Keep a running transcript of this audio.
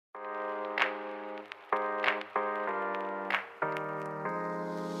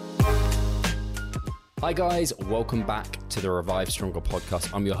Hi guys, welcome back to the Revive Stronger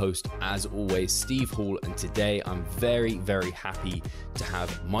podcast. I'm your host, as always, Steve Hall, and today I'm very, very happy to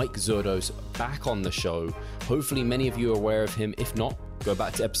have Mike Zourdos back on the show. Hopefully many of you are aware of him. If not, go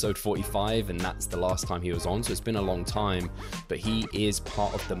back to episode 45, and that's the last time he was on, so it's been a long time, but he is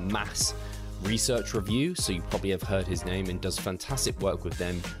part of the Mass Research Review, so you probably have heard his name, and does fantastic work with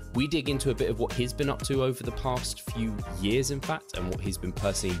them. We dig into a bit of what he's been up to over the past few years, in fact, and what he's been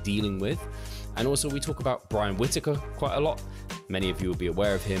personally dealing with. And also we talk about Brian Whitaker quite a lot. Many of you will be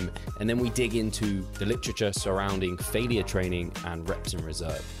aware of him. And then we dig into the literature surrounding failure training and reps in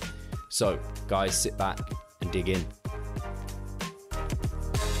reserve. So guys, sit back and dig in.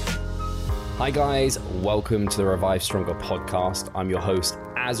 Hi guys, welcome to the Revive Stronger podcast. I'm your host,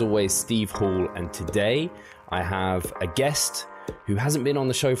 as always, Steve Hall. And today I have a guest who hasn't been on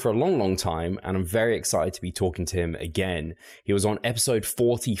the show for a long time, and I'm very excited to be talking to him again. He was on episode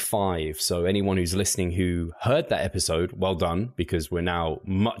 45, so anyone who's listening who heard that episode, well done, because we're now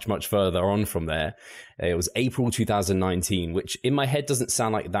much further on from there. It was April 2019, which in my head doesn't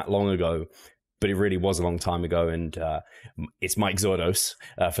sound like that long ago, but it really was a long time ago, and it's Mike Zourdos,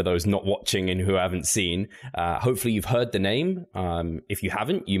 for those not watching and who haven't seen. Hopefully you've heard the name. If you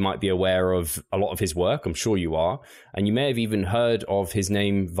haven't, you might be aware of a lot of his work. I'm sure you are. And you may have even heard of his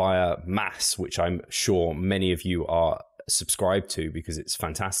name via Mass, which I'm sure many of you are subscribed to because it's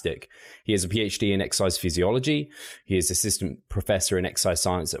fantastic. He has a PhD in exercise physiology. He is assistant professor in exercise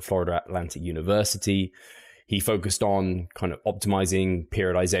science at Florida Atlantic University. He focused on kind of optimizing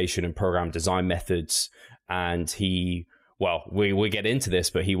periodization and program design methods. And we'll get into this,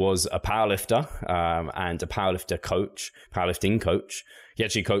 but he was a powerlifter and a powerlifting coach. He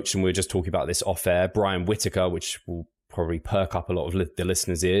actually coached, and we were just talking about this off air, Brian Whitaker, which will probably perk up a lot of the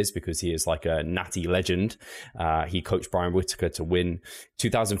listeners' ears because he is like a natty legend. He coached Brian Whitaker to win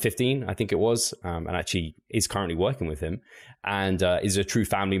 2015, I think it was, and actually is currently working with him, and is a true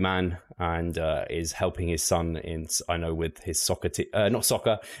family man, and is helping his son with his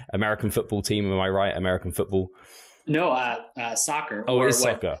American football team. Am I right? American football. No, soccer. Oh, it is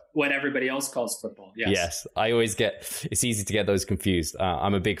soccer. What everybody else calls football. Yes. I always it's easy to get those confused.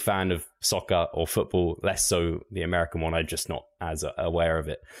 I'm a big fan of soccer or football, less so the American one. I'm just not as aware of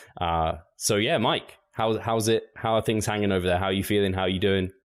it. So yeah, Mike, how's it? How are things hanging over there? How are you feeling? How are you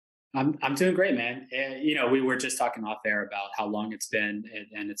doing? I'm doing great, man. We were just talking off air about how long it's been,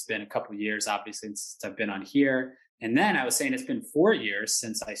 and it's been a couple of years, obviously, since I've been on here. And then I was saying it's been 4 years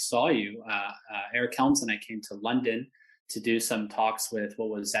since I saw you. Eric Helms and I came to London to do some talks with what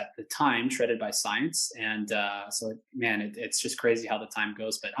was at the time Shredded by Science. And it's just crazy how the time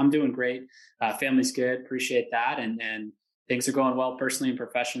goes. But I'm doing great. Family's good. Appreciate that. And things are going well personally and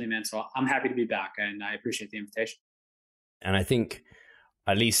professionally, man. So I'm happy to be back, and I appreciate the invitation. And I think,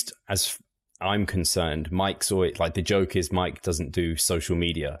 at least as I'm concerned, Mike's always, like, the joke is Mike doesn't do social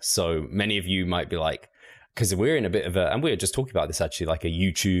media. So many of you might be like, because we're in a bit of and we were just talking about this actually, like a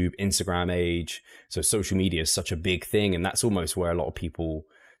YouTube, Instagram age. So social media is such a big thing, and that's almost where a lot of people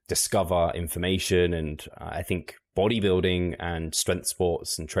discover information. And I think bodybuilding and strength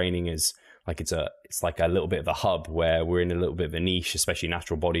sports and training is like, it's like a little bit of a hub where we're in a little bit of a niche, especially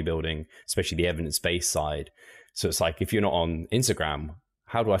natural bodybuilding, especially the evidence-based side. So it's like, if you're not on Instagram,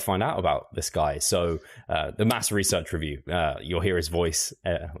 how do I find out about this guy? So the Mass Research Review, you'll hear his voice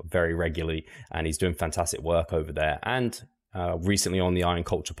very regularly, and he's doing fantastic work over there. And recently on the Iron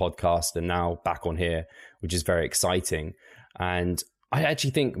Culture podcast, and now back on here, which is very exciting. And I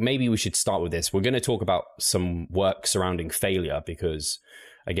actually think maybe we should start with this. We're going to talk about some work surrounding failure because,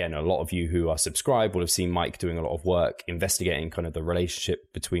 again, a lot of you who are subscribed will have seen Mike doing a lot of work investigating kind of the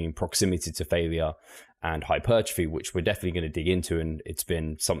relationship between proximity to failure and hypertrophy, which we're definitely going to dig into. And it's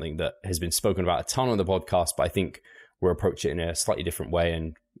been something that has been spoken about a ton on the podcast, but I think we'll approach it in a slightly different way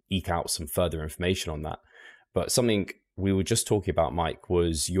and eke out some further information on that. But something we were just talking about, Mike,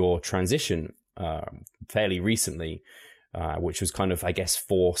 was your transition fairly recently, which was kind of, I guess,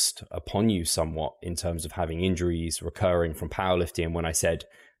 forced upon you somewhat in terms of having injuries recurring from powerlifting. And when I said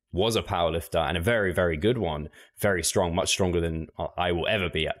was a powerlifter, and a very, very good one, very strong, much stronger than I will ever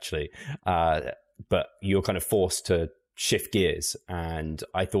be, actually. But you're kind of forced to shift gears. And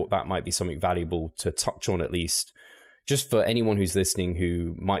I thought that might be something valuable to touch on, at least just for anyone who's listening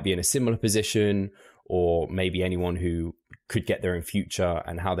who might be in a similar position, or maybe anyone who could get there in future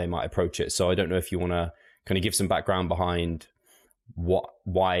and how they might approach it. So I don't know if you want to kind of give some background behind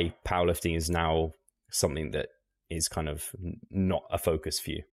why powerlifting is now something that is kind of not a focus for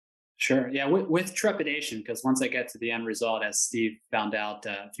you. Sure. Yeah. With trepidation, because once I get to the end result, as Steve found out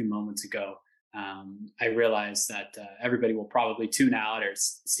a few moments ago, I realize that everybody will probably tune out, or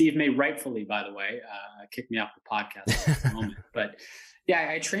Steve may rightfully, by the way, kick me off the podcast at this moment. But yeah,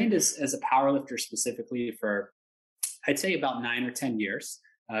 I trained as a powerlifter specifically for, I'd say, about 9 or 10 years.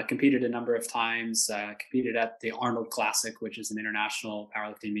 Competed a number of times, competed at the Arnold Classic, which is an international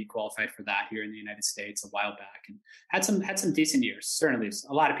powerlifting meet, qualified for that here in the United States a while back, and had some decent years. Certainly,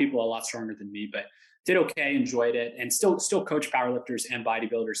 a lot of people a lot stronger than me, but did okay, enjoyed it, and still coach powerlifters and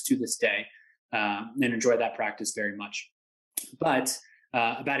bodybuilders to this day, and enjoy that practice very much. But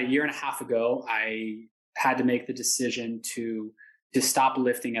about a year and a half ago, I had to make the decision to stop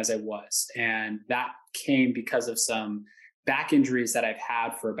lifting as I was, and that came because of some back injuries that I've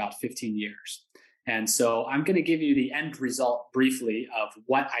had for about 15 years. And so I'm going to give you the end result briefly of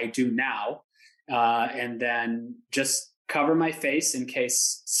what I do now, and then just cover my face in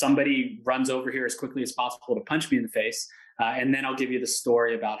case somebody runs over here as quickly as possible to punch me in the face. And then I'll give you the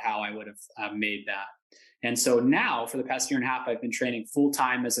story about how I would have made that. And so now, for the past year and a half, I've been training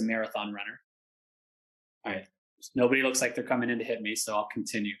full-time as a marathon runner. All right. Nobody looks like they're coming in to hit me, so I'll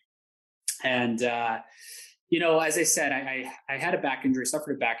continue. And, as I said, I had a back injury,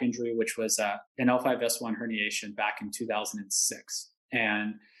 suffered a back injury, which was an L5-S1 herniation back in 2006.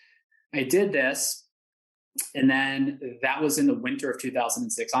 And I did this, and then that was in the winter of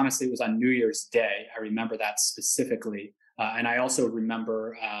 2006. Honestly, it was on New Year's Day. I remember that specifically. And I also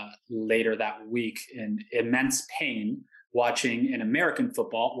remember later that week in immense pain watching in American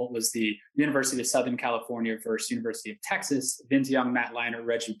football what was the University of Southern California versus University of Texas, Vince Young, Matt Leinart,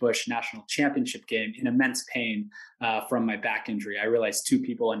 Reggie Bush national championship game, in immense pain from my back injury. I realized 2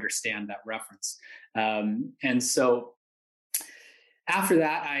 people understand that reference. And so after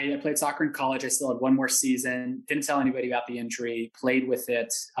that, I played soccer in college. I still had 1 more season. Didn't tell anybody about the injury. Played with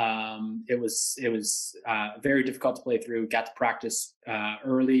it. It was very difficult to play through. Got to practice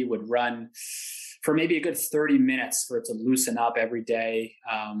early. Would run for maybe a good 30 minutes for it to loosen up every day.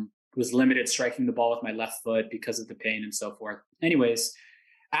 Was limited striking the ball with my left foot because of the pain and so forth. Anyways,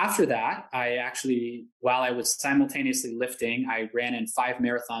 after that, I actually, while I was simultaneously lifting, I ran in 5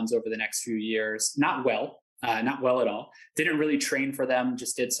 marathons over the next few years. Not well at all. Didn't really train for them.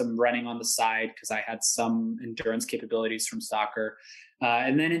 Just did some running on the side because I had some endurance capabilities from soccer.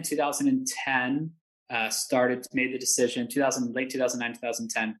 And then in 2010, made the decision, late 2009,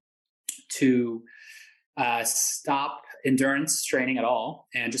 2010, to stop endurance training at all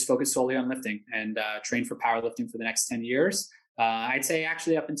and just focus solely on lifting and train for powerlifting for the next 10 years. I'd say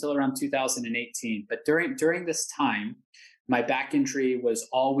actually up until around 2018. But during this time, my back injury was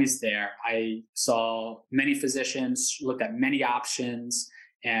always there. I saw many physicians, looked at many options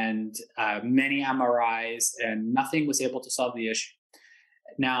and many MRIs, and nothing was able to solve the issue.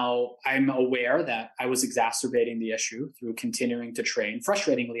 Now, I'm aware that I was exacerbating the issue through continuing to train.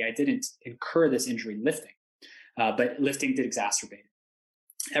 Frustratingly, I didn't incur this injury lifting, but lifting did exacerbate it.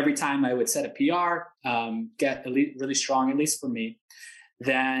 Every time I would set a PR, get really strong, at least for me,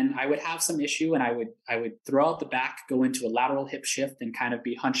 then I would have some issue and I would throw out the back, go into a lateral hip shift and kind of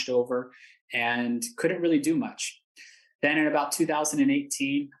be hunched over and couldn't really do much. Then in about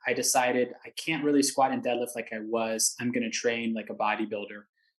 2018, I decided I can't really squat and deadlift like I was. I'm going to train like a bodybuilder.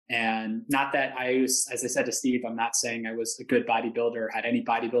 And not that as I said to Steve, I'm not saying I was a good bodybuilder or had any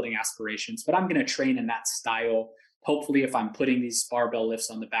bodybuilding aspirations, but I'm going to train in that style. Hopefully, if I'm putting these barbell lifts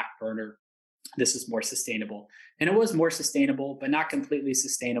on the back burner, this is more sustainable. And it was more sustainable, but not completely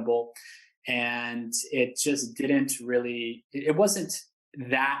sustainable. And it just it wasn't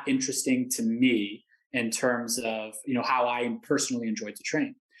that interesting to me in terms of, how I personally enjoyed to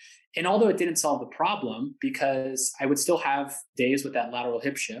train. And although it didn't solve the problem, because I would still have days with that lateral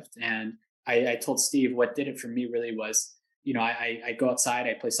hip shift. And I told Steve what did it for me really was, I go outside,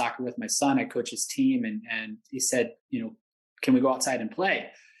 I play soccer with my son, I coach his team. And he said, can we go outside and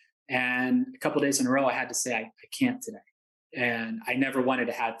play? And a couple of days in a row, I had to say, I can't today. And I never wanted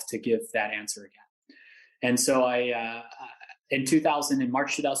to have to give that answer again. And so in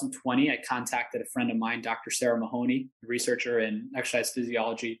March 2020, I contacted a friend of mine, Dr. Sarah Mahoney, a researcher in exercise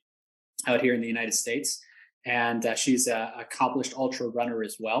physiology out here in the United States. And she's an accomplished ultra runner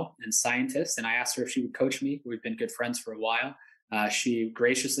as well and scientist. And I asked her if she would coach me. We've been good friends for a while. She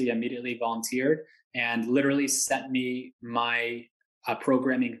graciously immediately volunteered and literally sent me my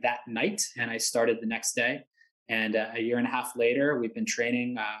programming that night. And I started the next day. And a year and a half later, we've been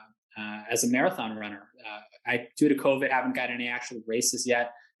training as a marathon runner. Due to COVID, haven't got any actual races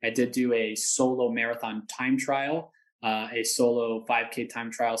yet. I did do a solo marathon time trial, a solo 5K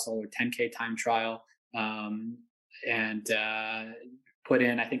time trial, solo 10K time trial, and put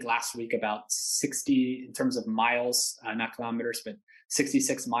in, I think last week, about 60 in terms of miles, not kilometers, but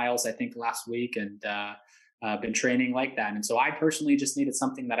 66 miles, I think, last week, and been training like that. And so I personally just needed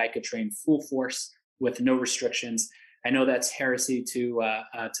something that I could train full force with no restrictions. I know that's heresy to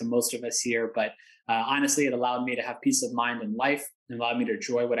most of us here, but honestly, it allowed me to have peace of mind in life. It allowed me to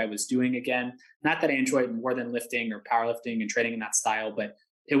enjoy what I was doing again. Not that I enjoy it more than lifting or powerlifting and training in that style, but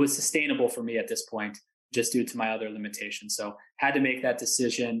it was sustainable for me at this point, just due to my other limitations. So had to make that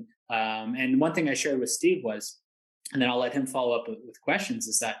decision. And one thing I shared with Steve was, and then I'll let him follow up with questions,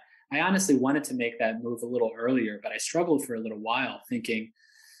 is that I honestly wanted to make that move a little earlier, but I struggled for a little while thinking,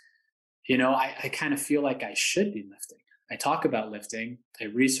 I kind of feel like I should be lifting. I talk about lifting. I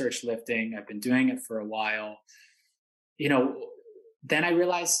research lifting. I've been doing it for a while. Then I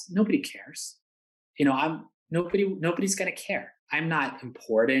realized nobody cares. Nobody's going to care. I'm not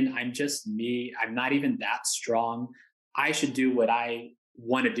important. I'm just me. I'm not even that strong. I should do what I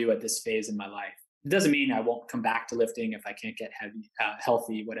want to do at this phase in my life. It doesn't mean I won't come back to lifting if I can't get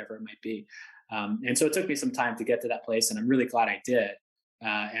healthy, whatever it might be. And so it took me some time to get to that place, and I'm really glad I did.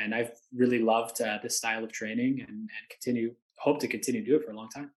 And I've really loved this style of training, and hope to continue to do it for a long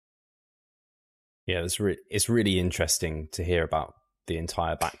time. Yeah, it's really interesting to hear about the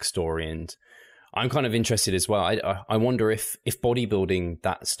entire backstory, and I'm kind of interested as well. I wonder if bodybuilding,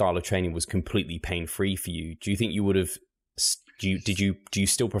 that style of training, was completely pain-free for you. Do you think you would have? Do you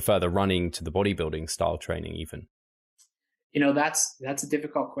still prefer the running to the bodybuilding style training even? That's a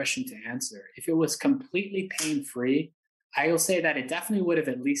difficult question to answer. If it was completely pain-free, I will say that it definitely would have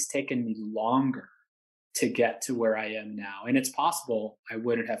at least taken me longer to get to where I am now. And it's possible I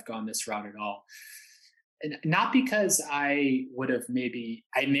wouldn't have gone this route at all. And not because I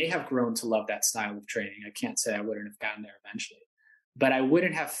may have grown to love that style of training. I can't say I wouldn't have gotten there eventually, but I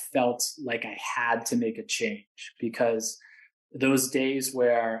wouldn't have felt like I had to make a change, because those days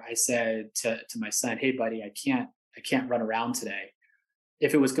where I said to my son, "Hey buddy, I can't run around today."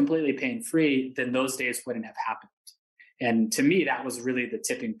 If it was completely pain-free, then those days wouldn't have happened. And to me, that was really the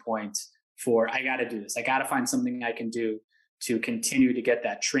tipping point for, I got to do this. I got to find something I can do to continue to get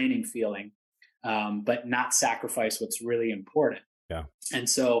that training feeling, but not sacrifice what's really important. Yeah. And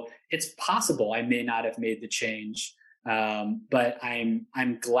so it's possible I may not have made the change, but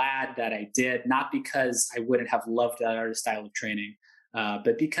I'm glad that I did, not because I wouldn't have loved that other style of training,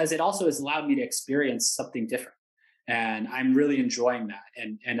 but because it also has allowed me to experience something different. And I'm really enjoying that.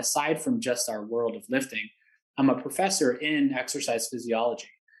 And aside from just our world of lifting, I'm a professor in exercise physiology.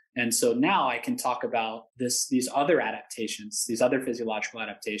 And so now I can talk about these other adaptations, these other physiological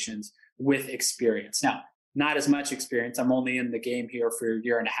adaptations with experience. Now, not as much experience. I'm only in the game here for a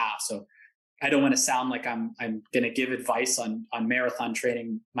year and a half. So I don't want to sound like I'm going to give advice on marathon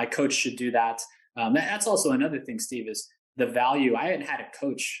training. My coach should do that. That's also another thing, Steve, is the value. I hadn't had a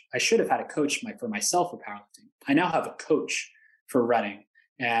coach. I should have had a coach for myself for powerlifting. I now have a coach for running.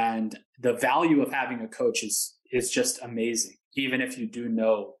 And the value of having a coach is just amazing, even if you do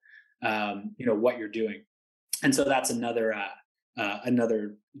know, what you're doing. And so that's another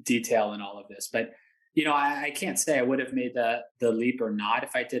detail in all of this. But, I can't say I would have made the leap or not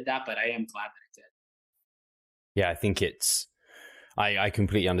if I did that, but I am glad that I did. Yeah, I think I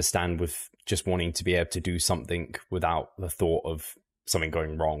completely understand with just wanting to be able to do something without the thought of something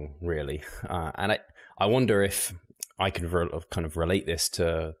going wrong, really. And I wonder if I can kind of relate this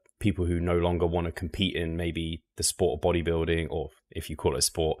to people who no longer want to compete in maybe the sport of bodybuilding, or if you call it a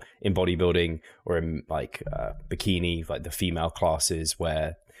sport, in bodybuilding or in like bikini, like the female classes,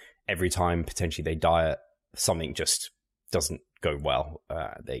 where every time potentially they diet, something just doesn't go well.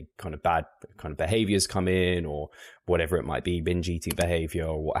 They bad behaviors come in, or whatever it might be, binge eating behavior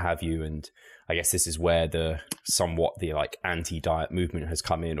or what have you. And I guess this is where the like anti-diet movement has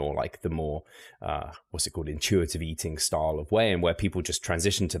come in, or like the more intuitive eating style of way, and where people just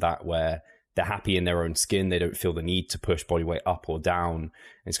transition to that, where they're happy in their own skin. They don't feel the need to push body weight up or down.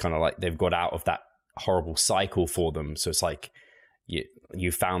 It's kind of like they've got out of that horrible cycle for them. So it's like you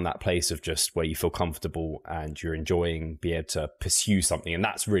found that place of just where you feel comfortable and you're enjoying being able to pursue something. And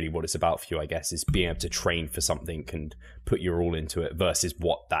that's really what it's about for you, I guess, is being able to train for something and put your all into it versus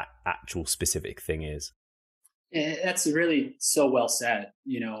what that actual specific thing is. That's really so well said.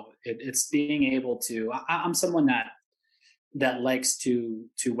 It's being able to, I'm someone that likes to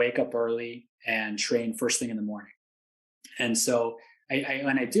wake up early and train first thing in the morning. And so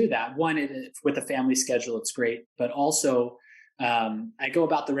when I do that, with a family schedule, it's great, but also I go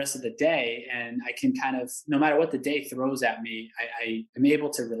about the rest of the day, and I can kind of, no matter what the day throws at me, I am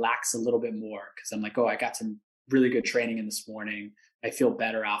able to relax a little bit more, because I'm like, I got some really good training in this morning. I feel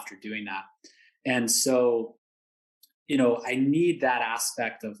better after doing that. And so, I need that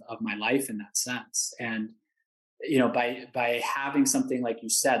aspect of my life in that sense. And by having something like you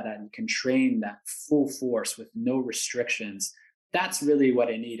said, that you can train that full force with no restrictions, that's really what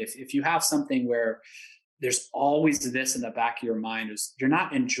I need. If you have something where there's always this in the back of your mind, is you're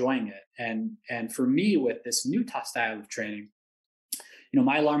not enjoying it. And for me, with this new style of training,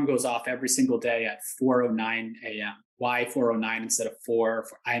 my alarm goes off every single day at 4:09 a.m. Why 4:09 instead of 4?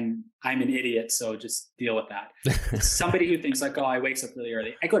 I'm an idiot, so just deal with that. Somebody who thinks like, oh, I wakes up really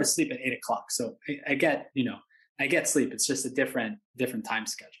early. I go to sleep at 8:00, so I get sleep. It's just a different time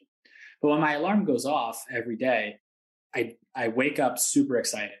schedule. But when my alarm goes off every day, I wake up super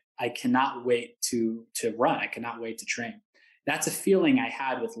excited. I cannot wait to run. I cannot wait to train. That's a feeling I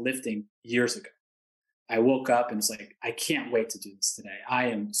had with lifting years ago. I woke up and was like, I can't wait to do this today. I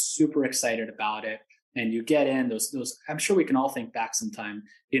am super excited about it. And you get in those, I'm sure we can all think back sometime,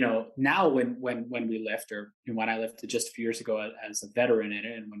 now when we lift, or when I lifted just a few years ago as a veteran in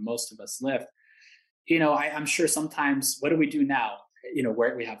it, and when most of us lift, I'm sure sometimes, what do we do now?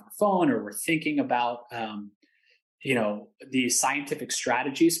 Where we have our phone, or we're thinking about, the scientific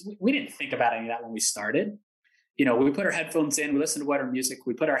strategies. We didn't think about any of that when we started. We put our headphones in, we listened to whatever music,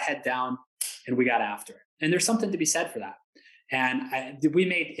 we put our head down, and we got after it. And there's something to be said for that. And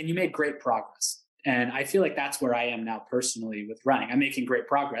you made great progress. And I feel like that's where I am now personally with running. I'm making great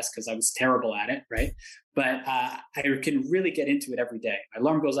progress because I was terrible at it, right? But I can really get into it every day. My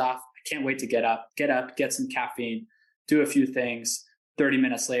alarm goes off. I can't wait to get up, get some caffeine, do a few things. 30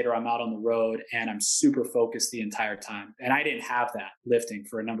 minutes later, I'm out on the road and I'm super focused the entire time. And I didn't have that lifting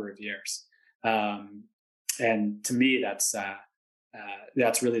for a number of years. And to me, that's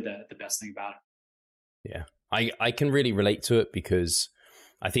really the best thing about it. Yeah, I can really relate to it, because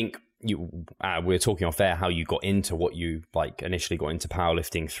I think we were talking off air how you got into what you initially got into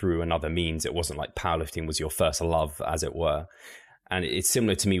powerlifting through another means. It wasn't like powerlifting was your first love, as it were. And it's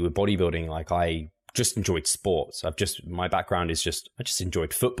similar to me with bodybuilding. I just enjoyed sports. My background is I just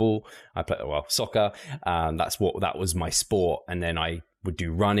enjoyed football. I played, soccer. That was my sport. And then I would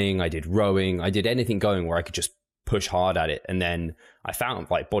do running. I did rowing. I did anything going where I could just push hard at it. And then I found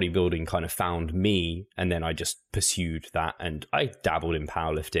bodybuilding kind of found me. And then I just pursued that. And I dabbled in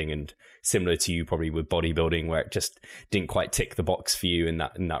powerlifting, and similar to you probably with bodybuilding, where it just didn't quite tick the box for you in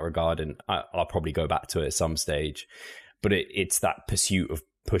that regard. And I'll probably go back to it at some stage. But it's that pursuit of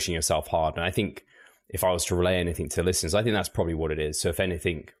pushing yourself hard. And I think, if I was to relay anything to listeners, I think that's probably what it is. So if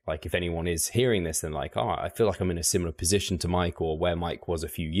anything, if anyone is hearing this, then I feel like I'm in a similar position to Mike, or where Mike was a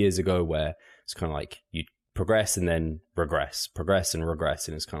few years ago, where it's kind of you progress and then progress and regress.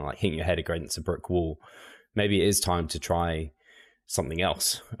 And it's kind of hitting your head against a brick wall. Maybe it is time to try something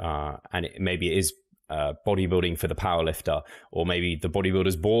else. And maybe it is bodybuilding for the powerlifter, or maybe the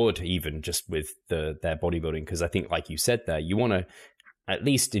bodybuilder's bored even just with their bodybuilding. Because I think, like you said there, you want to at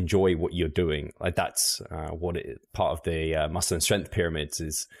least enjoy what you're doing. That's part of the muscle and strength pyramids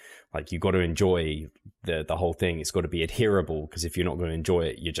is you got to enjoy the whole thing. It's got to be adherable, because if you're not going to enjoy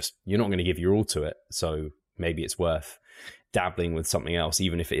it, you're not going to give your all to it. So maybe it's worth dabbling with something else,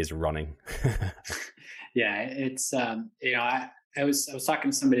 even if it is running. Yeah, it's I was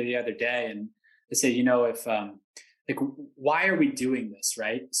talking to somebody the other day, and they say, if why are we doing this,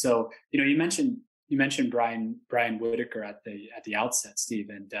 right? So you mentioned Brian Whitaker at the outset, Steve,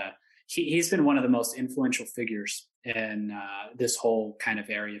 and he's been one of the most influential figures in this whole kind of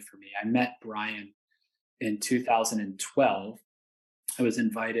area for me. I met Brian in 2012. We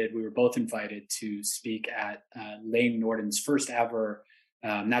were both invited to speak at Lane Norton's first ever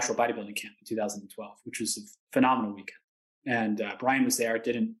natural bodybuilding camp in 2012, which was a phenomenal weekend. And Brian was there,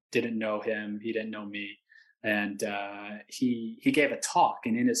 didn't know him, he didn't know me, and he gave a talk,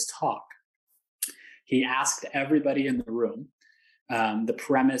 and in his talk, he asked everybody in the room, the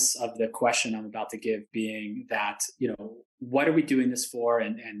premise of the question I'm about to give being that, what are we doing this for,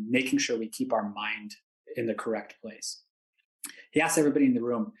 and making sure we keep our mind in the correct place. He asked everybody in the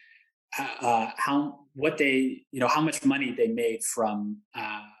room how much money they made from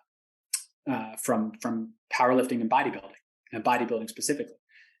powerlifting and bodybuilding specifically.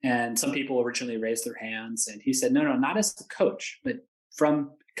 And some people originally raised their hands, and he said, no, not as a coach, but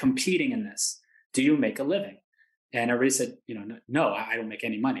from competing in this. Do you make a living? And everybody said, no, I don't make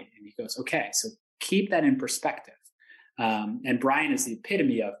any money. And he goes, okay, so keep that in perspective. And Brian is the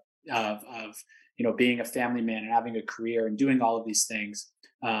epitome of being a family man and having a career and doing all of these things,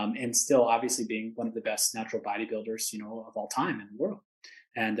 and still obviously being one of the best natural bodybuilders, of all time in the world,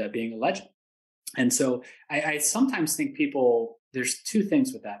 and being a legend. And so I sometimes think there's two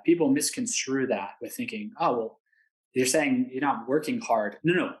things with that. People misconstrue that with thinking, oh, well, you're saying you're not working hard.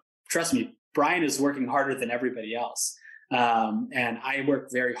 No, trust me, Brian is working harder than everybody else. And I work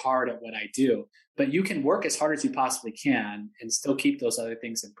very hard at what I do, but you can work as hard as you possibly can and still keep those other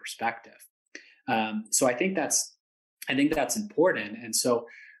things in perspective. So I think that's important. And so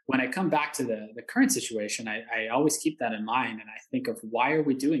when I come back to the current situation, I always keep that in mind. And I think of, why are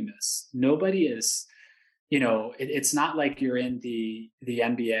we doing this? Nobody is, it's not like you're in the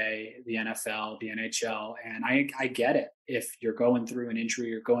NBA, the NFL, the NHL. And I get it. If you're going through an injury,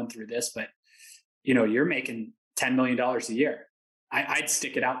 you're going through this, but you're making $10 million a year. I'd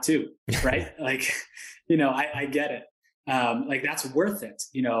stick it out too, right? Like, I get it. Like, that's worth it.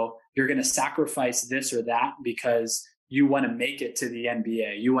 You're going to sacrifice this or that because you want to make it to the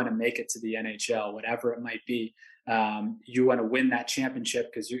NBA, you want to make it to the NHL, whatever it might be. You want to win that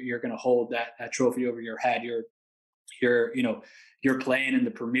championship because you're going to hold that trophy over your head. You're playing in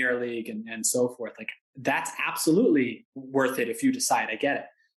the Premier League and so forth. Like, that's absolutely worth it if you decide. I get it.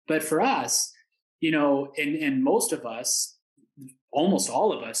 But for us, and most of us, almost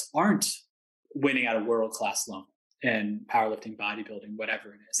all of us, aren't winning at a world-class level in powerlifting, bodybuilding, whatever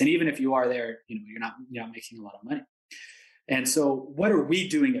it is. And even if you are there, you're not making a lot of money. And so what are we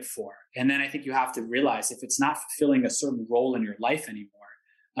doing it for? And then I think you have to realize, if it's not fulfilling a certain role in your life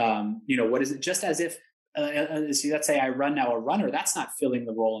anymore, what is it? Just as if, let's say I run now, a runner, that's not filling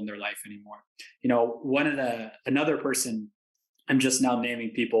the role in their life anymore. Another person, I'm just now naming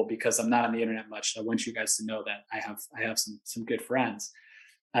people because I'm not on the internet much. I want you guys to know that I have some good friends.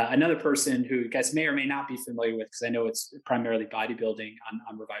 Another person who you guys may or may not be familiar with, because I know it's primarily bodybuilding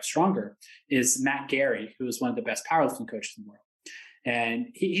on Revive Stronger, is Matt Gary, who is one of the best powerlifting coaches in the world. And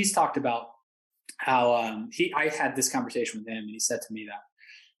he's talked about how I had this conversation with him, and he said to me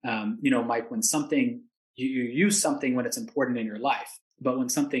that, Mike, when something, you use something when it's important in your life, but when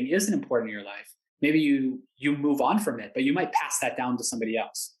something isn't important in your life, maybe you move on from it, but you might pass that down to somebody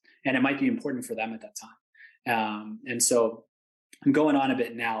else, and it might be important for them at that time. And so I'm going on a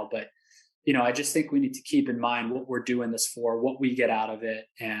bit now, but I just think we need to keep in mind what we're doing this for, what we get out of it.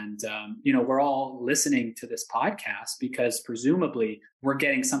 And, we're all listening to this podcast because presumably we're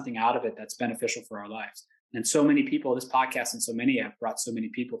getting something out of it that's beneficial for our lives. And so many people, this podcast and so many have brought so many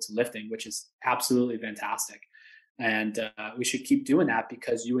people to lifting, which is absolutely fantastic. And we should keep doing that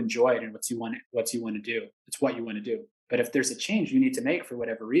because you enjoy it and what you want to do. It's what you want to do. But if there's a change you need to make for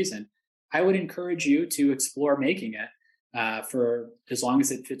whatever reason, I would encourage you to explore making it. For as long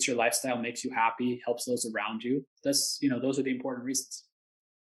as it fits your lifestyle, makes you happy, helps those around you. Those are the important reasons.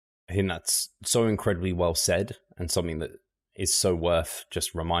 I think that's so incredibly well said, and something that is so worth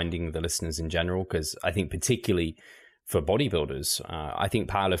just reminding the listeners in general, because I think particularly for bodybuilders, I think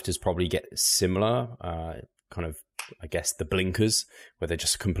powerlifters probably get similar kind of, I guess, the blinkers, where they're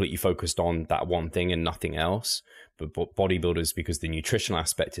just completely focused on that one thing and nothing else. But bodybuilders, because the nutritional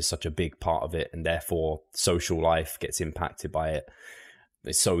aspect is such a big part of it, and therefore social life gets impacted by it,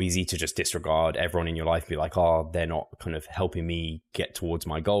 it's so easy to just disregard everyone in your life and be like, oh, they're not kind of helping me get towards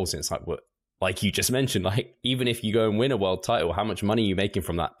my goals. And it's like, what, like you just mentioned, like, even if you go and win a world title, how much money are you making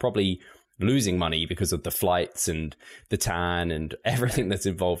from that? Probably losing money because of the flights and the tan and everything that's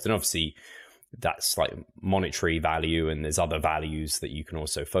involved. And obviously that's like monetary value, and there's other values that you can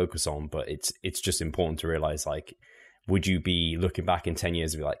also focus on. But it's just important to realize, like, would you be looking back in 10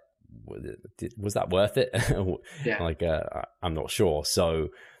 years and be like, was that worth it? Yeah. Like, I'm not sure. So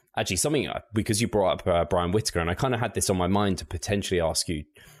actually something, because you brought up Brian Whitaker, and I kind of had this on my mind to potentially ask you,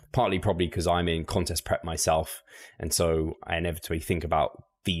 partly probably because I'm in contest prep myself. And so I inevitably think about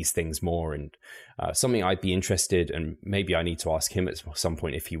these things more, and something I'd be interested, and maybe I need to ask him at some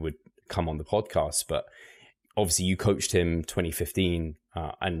point if he would come on the podcast. But obviously you coached him 2015,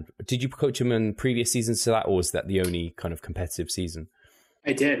 and did you coach him in previous seasons to that, or was that the only kind of competitive season?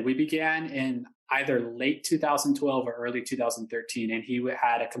 I did. We began in either late 2012 or early 2013, and he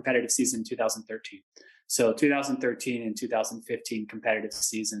had a competitive season in 2013. So 2013 and 2015 competitive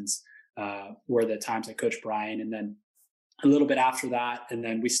seasons were the times I coached Brian, and then a little bit after that, and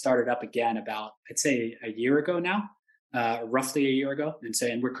then we started up again about, I'd say, a year ago now, roughly a year ago,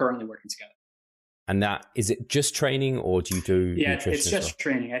 and we're currently working together. And that, is it just training, or do you do nutrition? It's just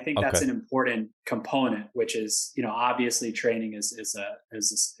training. I think that's an important component, which is, obviously training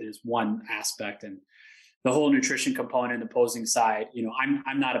is one aspect, and the whole nutrition component, the posing side.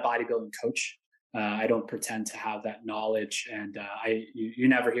 I'm not a bodybuilding coach. I don't pretend to have that knowledge, and you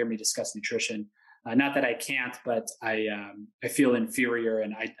never hear me discuss nutrition. Not that I can't, but I feel inferior,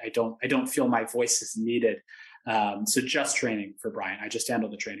 and I don't feel my voice is needed. So just training for Brian. I just handle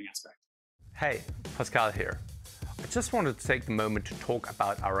the training aspect. Hey, Pascal here. I just wanted to take the moment to talk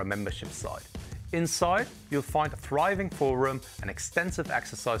about our membership site. Inside, you'll find a thriving forum, an extensive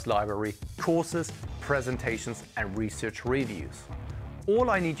exercise library, courses, presentations, and research reviews. All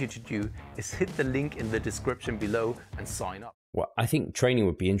I need you to do is hit the link in the description below and sign up. Well, I think training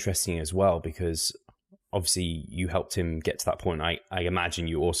would be interesting as well, because obviously you helped him get to that point. I imagine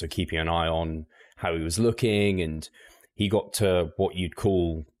you also keeping an eye on how he was looking, and he got to what you'd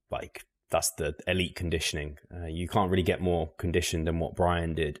call, like, that's the elite conditioning. You can't really get more conditioned than what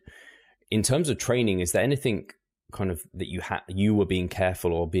Brian did. In terms of training, is there anything kind of that you were being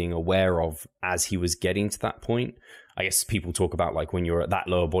careful or being aware of as he was getting to that point? I guess people talk about, like, when you're at that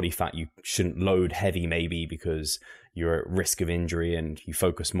lower body fat, you shouldn't load heavy maybe because you're at risk of injury, and you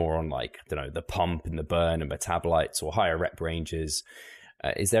focus more on, like, I don't know, the pump and the burn and metabolites or higher rep ranges.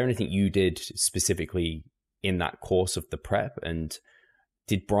 Is there anything you did specifically in that course of the prep? And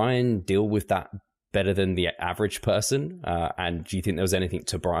did Brian deal with that better than the average person? And do you think there was anything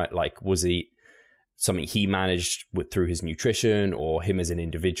to Brian, like, was he something he managed through his nutrition, or him as an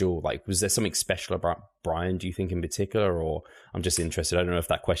individual? Like, was there something special about Brian, do you think, in particular? Or I'm just interested. I don't know if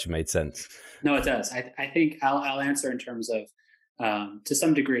that question made sense. No, it does. I think I'll answer in terms of, to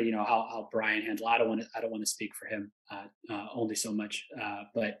some degree, you know, how Brian handled. I don't want to speak for him only so much,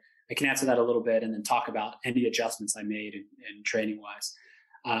 but I can answer that a little bit and then talk about any adjustments I made in training wise.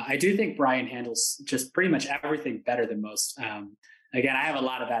 I do think Brian handles just pretty much everything better than most. Again, I have a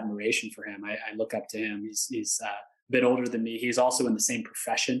lot of admiration for him. I look up to him. He's a bit older than me. He's also in the same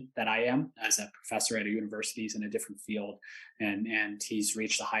profession that I am, as a professor at a university. He's in a different field, and he's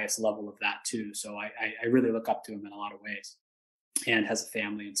reached the highest level of that too. So I really look up to him in a lot of ways, and has a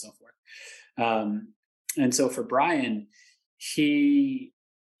family and so forth. And so for Brian, him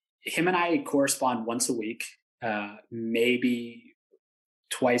and I correspond once a week, maybe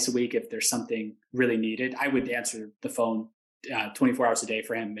twice a week if there's something really needed. I would answer the phone 24 hours a day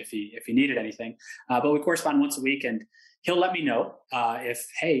for him if he needed anything. But we correspond once a week, and he'll let me know if,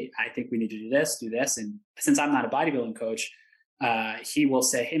 hey, I think we need to do this. And since I'm not a bodybuilding coach, he will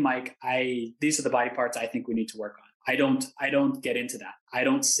say, hey, Mike, these are the body parts I think we need to work on. I don't get into that. I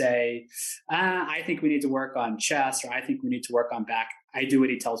don't say, I think we need to work on chest, or I think we need to work on back. I do what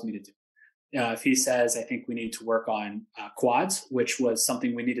he tells me to do. If he says, I think we need to work on quads, which was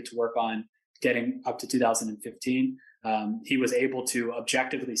something we needed to work on getting up to 2015, he was able to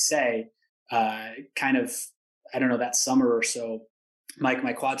objectively say, kind of, I don't know, that summer or so, Mike,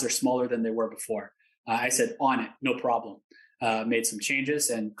 my quads are smaller than they were before. I said, on it, no problem. Made some changes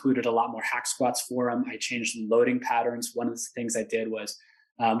and included a lot more hack squats for him. I changed the loading patterns. One of the things I did was,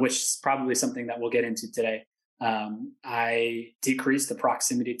 which is probably something that we'll get into today, I decreased the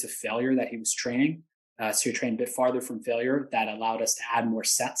proximity to failure that he was training. So he trained a bit farther from failure. That allowed us to add more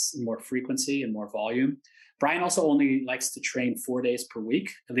sets, and more frequency, and more volume. Brian also only likes to train 4 days per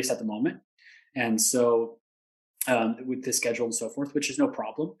week, at least at the moment. And so with the schedule and so forth, which is no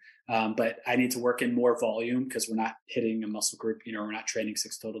problem. But I need to work in more volume because we're not hitting a muscle group, we're not training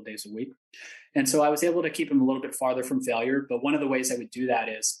 6 total days a week. And so I was able to keep him a little bit farther from failure. But one of the ways I would do that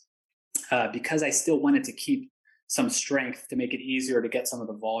is because I still wanted to keep some strength to make it easier to get some of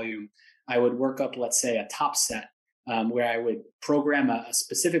the volume, I would work up, let's say, a top set where I would program a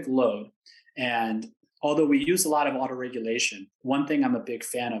specific load. And although we use a lot of auto-regulation, one thing I'm a big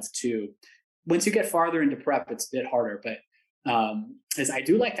fan of too, once you get farther into prep, it's a bit harder, but is I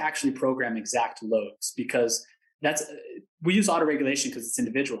do like to actually program exact loads, because we use auto-regulation because it's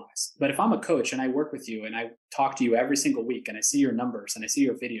individualized. But if I'm a coach and I work with you and I talk to you every single week and I see your numbers and I see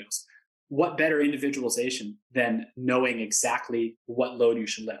your videos, what better individualization than knowing exactly what load you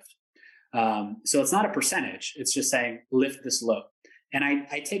should lift? So it's not a percentage. It's just saying, lift this load. And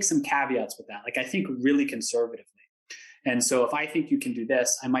I take some caveats with that. Like, I think really conservatively. And so if I think you can do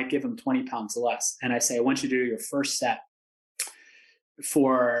this, I might give them 20 pounds less. And I say, I want you to do your first set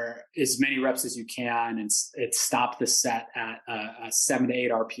for as many reps as you can, and stop the set at a 7 to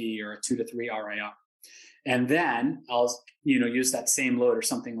 8 RP or a 2 to 3 RIR. And then I'll use that same load or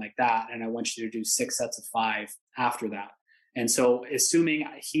something like that. And I want you to do 6 sets of 5 after that. And so assuming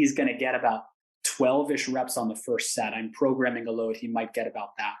he's going to get about 12-ish reps on the first set, I'm programming a load he might get about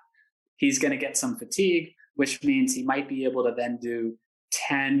that. He's going to get some fatigue, which means he might be able to then do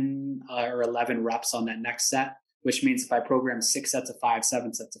 10 or 11 reps on that next set, which means if I program 6 sets of 5,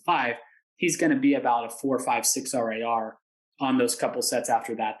 7 sets of 5, he's going to be about a 4, 5, 6 RIR on those couple sets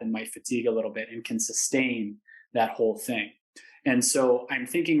after that, then might fatigue a little bit and can sustain that whole thing. And so I'm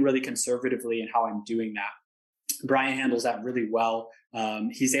thinking really conservatively in how I'm doing that. Brian handles that really well.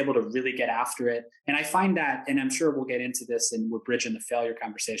 He's able to really get after it. And I find that, and I'm sure we'll get into this and we're bridging the failure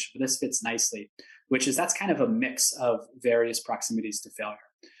conversation, but this fits nicely, which is that's kind of a mix of various proximities to failure.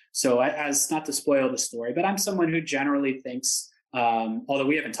 So as not to spoil the story, but I'm someone who generally thinks, although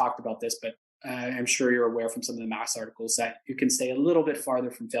we haven't talked about this, but I'm sure you're aware from some of the Max articles that you can stay a little bit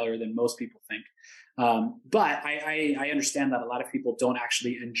farther from failure than most people think. But I understand that a lot of people don't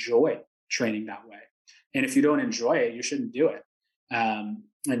actually enjoy training that way. And if you don't enjoy it, you shouldn't do it.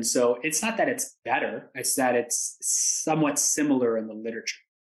 And so it's not that it's better, it's that it's somewhat similar in the literature.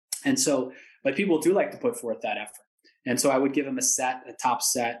 And so, but people do like to put forth that effort. And so I would give him a top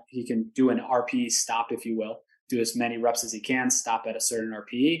set. He can do an RPE stop, if you will, do as many reps as he can, stop at a certain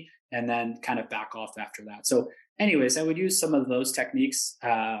RPE, and then kind of back off after that. So anyways, I would use some of those techniques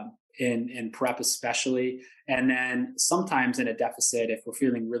in prep especially. And then sometimes in a deficit, if we're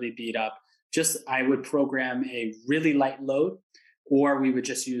feeling really beat up, I would program a really light load, or we would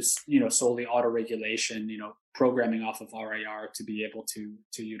just use, solely auto regulation, programming off of RIR to be able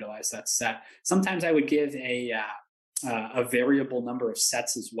to utilize that set. Sometimes I would give a variable number of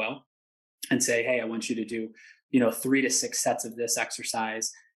sets as well and say, hey, I want you to do, 3 to 6 sets of this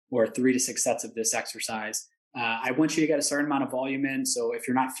exercise or 3 to 6 sets of this exercise. I want you to get a certain amount of volume in. So if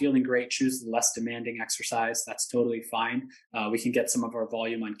you're not feeling great, choose the less demanding exercise. That's totally fine. We can get some of our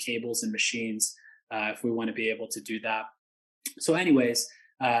volume on cables and machines if we want to be able to do that. So anyways,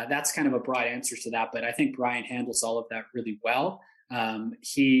 that's kind of a broad answer to that. But I think Brian handles all of that really well.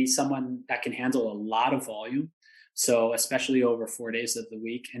 He's someone that can handle a lot of volume. So especially over 4 days of the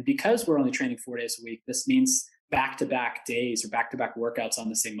week. And because we're only training 4 days a week, this means back-to-back days or back-to-back workouts on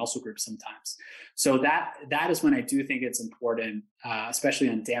the same muscle group sometimes. So that is when I do think it's important, especially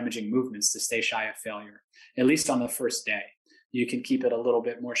on damaging movements, to stay shy of failure, at least on the first day. You can keep it a little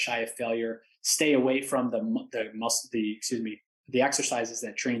bit more shy of failure. Stay away from the exercises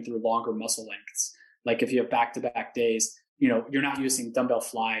that train through longer muscle lengths. Like if you have back-to-back days, you're not using dumbbell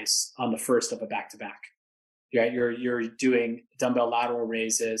flies on the first of a back-to-back. Right? You're doing dumbbell lateral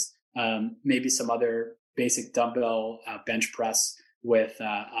raises, maybe some other basic dumbbell bench press with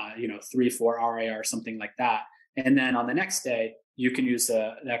 3-4 RIR or something like that. And then on the next day, you can use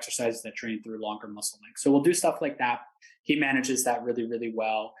the exercises that train through longer muscle length. So we'll do stuff like that. He manages that really, really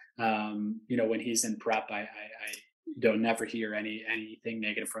well. When he's in prep, I don't never hear anything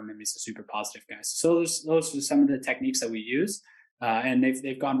negative from him. He's a super positive guy. So those are some of the techniques that we use. And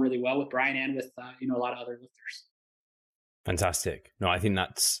they've gone really well with Brian and with a lot of other lifters. Fantastic. No, I think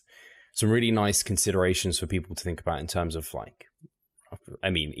that's some really nice considerations for people to think about in terms of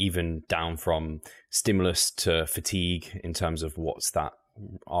even down from stimulus to fatigue in terms of what's that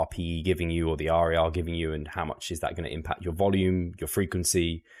RPE giving you or the RAR giving you, and how much is that going to impact your volume, your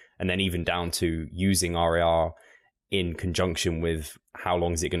frequency, and then even down to using RAR in conjunction with how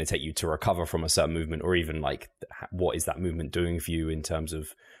long is it going to take you to recover from a certain movement, or even what is that movement doing for you in terms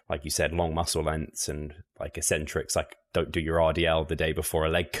of, like you said, long muscle lengths and eccentrics, don't do your RDL the day before a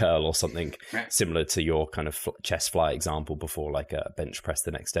leg curl or something, right, similar to your kind of chest fly example before a bench press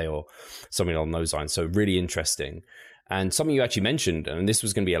the next day or something along those lines. So really interesting. And something you actually mentioned, and this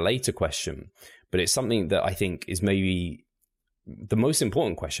was going to be a later question, but it's something that I think is maybe the most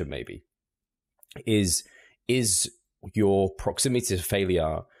important question maybe, is your proximity to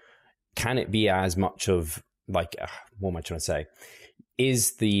failure, can it be as much of what am I trying to say?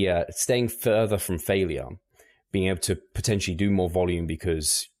 Is the staying further from failure, being able to potentially do more volume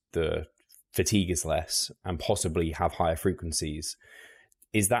because the fatigue is less and possibly have higher frequencies,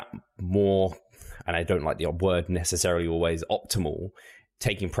 is that more, and I don't like the word necessarily always, optimal,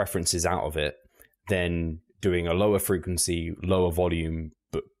 taking preferences out of it, than doing a lower frequency, lower volume,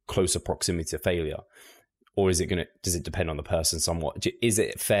 but closer proximity to failure? Or does it depend on the person somewhat? Is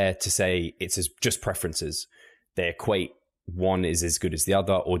it fair to say it's just preferences? They equate, one is as good as the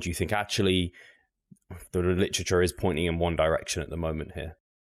other, or do you think actually the literature is pointing in one direction at the moment here?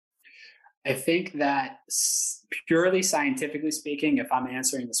 I think that purely scientifically speaking, if I'm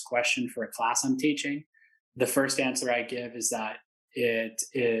answering this question for a class I'm teaching, the first answer I give is that it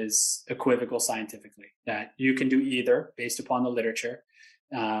is equivocal scientifically, that you can do either based upon the literature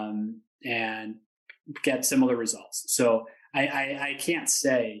and get similar results. So I can't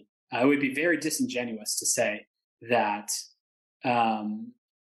say, it would be very disingenuous to say that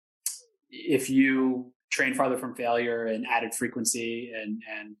if you train farther from failure and added frequency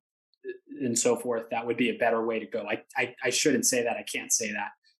and so forth, that would be a better way to go. I shouldn't say that. I can't say that.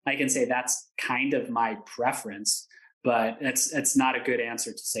 I can say that's kind of my preference, but it's not a good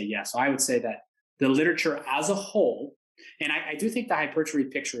answer to say yes. So I would say that the literature as a whole, and I do think the hypertrophy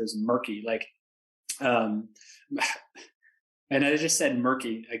picture is murky. And I just said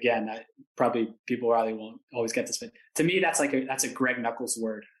murky again. Probably people probably won't always get this, but to me, that's a Greg Nuckols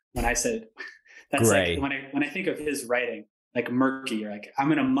word. When I said that's gray. When I think of his writing, murky, or I'm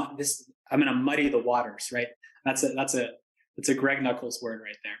gonna muddy the waters, right? That's a It's a Greg Nuckols word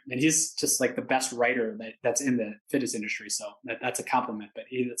right there. And he's just like the best writer that's in the fitness industry. So that's a compliment, but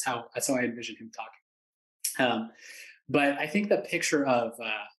that's how I envision him talking. But I think the picture of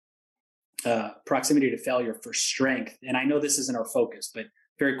proximity to failure for strength, and I know this isn't our focus, but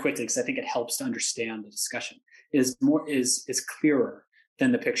very quickly, because I think it helps to understand the discussion, is clearer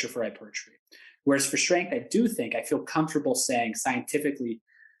than the picture for hypertrophy. Whereas for strength, I feel comfortable saying scientifically,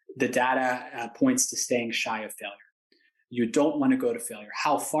 the data points to staying shy of failure. You don't want to go to failure.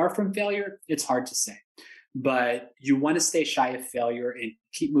 How far from failure? It's hard to say. But you want to stay shy of failure and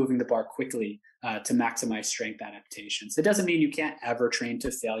keep moving the bar quickly to maximize strength adaptations. It doesn't mean you can't ever train to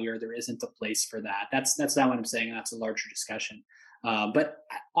failure. There isn't a place for that. That's not what I'm saying, and that's a larger discussion. But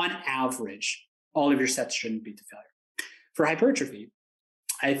on average, all of your sets shouldn't be to failure. For hypertrophy,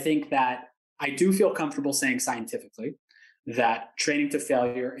 I think that I do feel comfortable saying scientifically that training to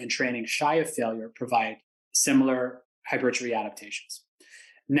failure and training shy of failure provide similar hypertrophy adaptations.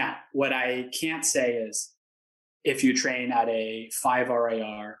 Now, what I can't say is if you train at a 5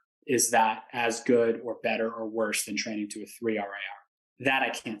 RAR, is that as good or better or worse than training to a 3 RAR? That I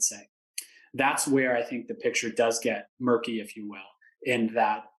can't say. That's where I think the picture does get murky, if you will, in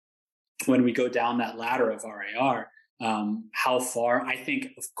that when we go down that ladder of RAR, how far? I think,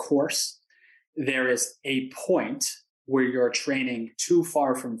 of course, there is a point where you're training too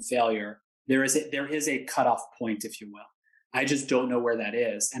far from failure. There is a cutoff point, if you will. I just don't know where that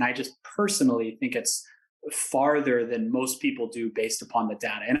is. And I just personally think it's farther than most people do based upon the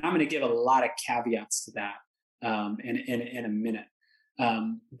data. And I'm going to give a lot of caveats to that in a minute.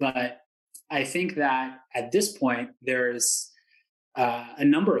 But I think that at this point, there's a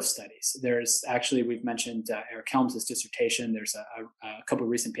number of studies. There's actually, we've mentioned Eric Helms' dissertation. There's a couple of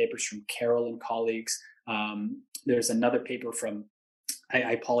recent papers from Carroll and colleagues. There's another paper from,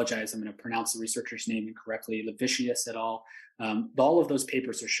 I apologize, I'm going to pronounce the researcher's name incorrectly, Levicius et al. All of those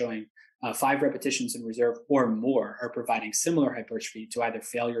papers are showing 5 repetitions in reserve or more are providing similar hypertrophy to either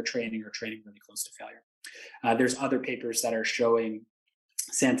failure training or training really close to failure. There's other papers that are showing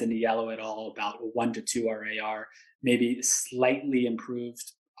Santaniello et al. About 1 to 2 RAR, maybe slightly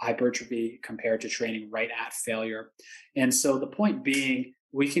improved hypertrophy compared to training right at failure. And so the point being,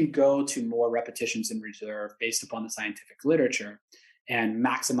 we can go to more repetitions in reserve based upon the scientific literature and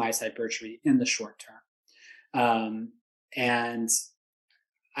maximize hypertrophy in the short term.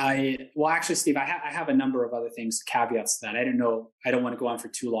 Actually, Steve, I have a number of other things, caveats to that. I don't want to go on for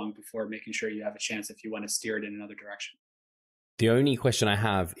too long before making sure you have a chance if you want to steer it in another direction. The only question I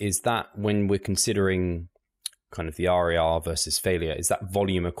have is that when we're considering kind of the RAR versus failure, is that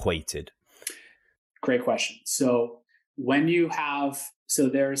volume equated? Great question. So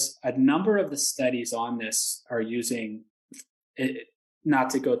there's a number of the studies on this are using it,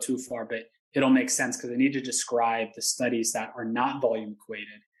 not to go too far, but it'll make sense because I need to describe the studies that are not volume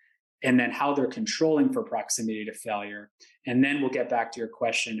equated and then how they're controlling for proximity to failure. And then we'll get back to your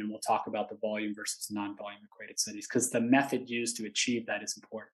question and we'll talk about the volume versus non-volume equated studies because the method used to achieve that is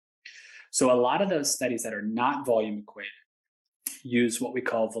important. So a lot of those studies that are not volume equated use what we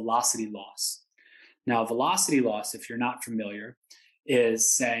call velocity loss. Now, velocity loss, if you're not familiar,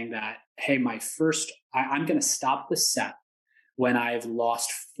 is saying that, hey, I'm going to stop the set when I've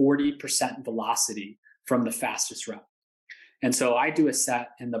lost 40% velocity from the fastest rep. And so I do a set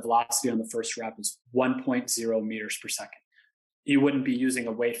and the velocity on the first rep is 1.0 meters per second. You wouldn't be using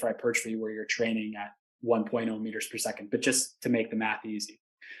a weight for hypertrophy where you're training at 1.0 meters per second, but just to make the math easy,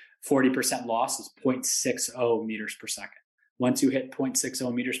 40% loss is 0.60 meters per second. Once you hit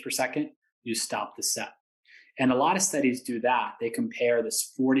 0.60 meters per second, you stop the set. And a lot of studies do that. They compare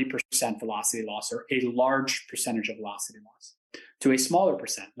this 40% velocity loss or a large percentage of velocity loss to a smaller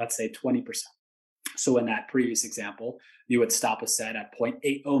percent, let's say 20%. So in that previous example, you would stop a set at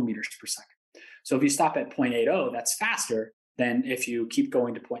 0.80 meters per second. So if you stop at 0.80, that's faster than if you keep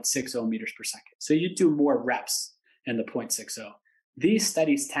going to 0.60 meters per second. So you do more reps in the 0.60. These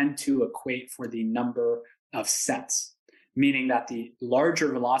studies tend to equate for the number of sets, meaning that the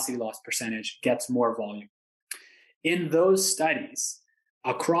larger velocity loss percentage gets more volume. In those studies,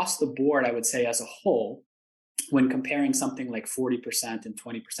 across the board, I would say as a whole, when comparing something like 40% and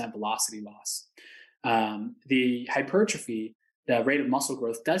 20% velocity loss, the hypertrophy, the rate of muscle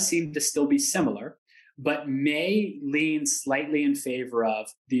growth does seem to still be similar, but may lean slightly in favor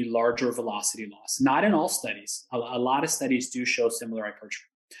of the larger velocity loss. Not in all studies. A lot of studies do show similar hypertrophy,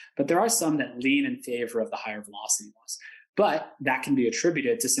 but there are some that lean in favor of the higher velocity loss. But that can be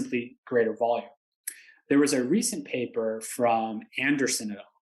attributed to simply greater volume. There was a recent paper from Anderson et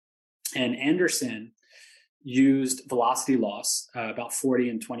al. And Anderson used velocity loss, about 40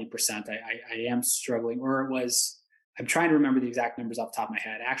 and 20%. I am struggling, or it was I'm trying to remember the exact numbers off the top of my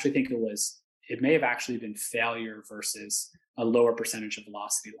head. I actually think it may have actually been failure versus a lower percentage of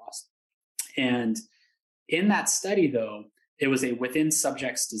velocity loss. And in that study, though, it was a within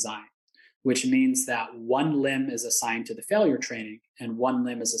subjects design, which means that one limb is assigned to the failure training and one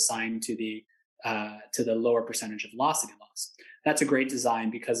limb is assigned to the lower percentage of velocity loss. That's a great design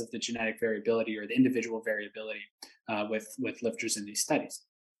because of the genetic variability or the individual variability with lifters in these studies.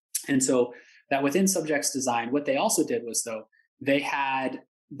 And so that within subjects design, what they also did was, though,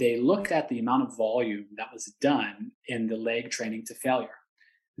 they looked at the amount of volume that was done in the leg training to failure.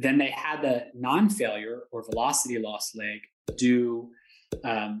 Then they had the non-failure or velocity loss leg do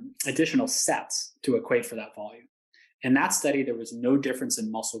additional sets to equate for that volume. In that study, there was no difference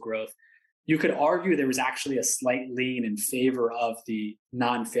in muscle growth. You could argue there was actually a slight lean in favor of the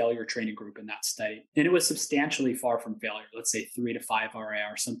non-failure training group in that study. And it was substantially far from failure, let's say 3 to 5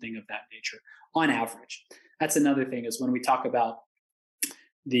 RIR, something of that nature, on average. That's another thing is when we talk about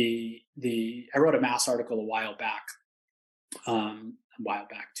I wrote a Mass article a while back,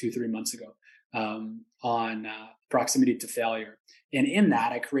 2-3 months ago, on proximity to failure. And in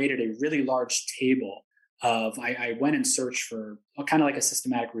that, I created a really large table of, I went and searched for kind of like a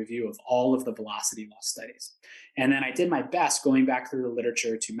systematic review of all of the velocity loss studies. And then I did my best going back through the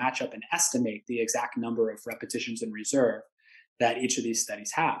literature to match up and estimate the exact number of repetitions in reserve that each of these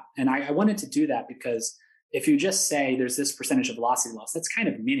studies have. And I wanted to do that because if you just say there's this percentage of velocity loss, that's kind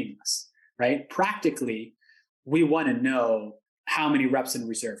of meaningless, right? Practically, we want to know how many reps in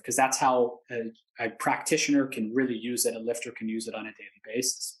reserve, because that's how a practitioner can really use it, a lifter can use it on a daily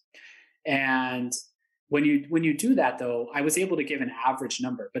basis. And when you do that, though, I was able to give an average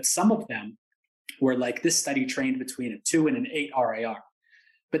number, but some of them were like, this study trained between a 2 and an 8 RIR.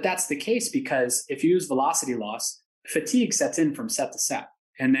 But that's the case because if you use velocity loss, fatigue sets in from set to set.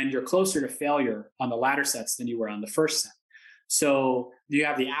 And then you're closer to failure on the latter sets than you were on the first set. So you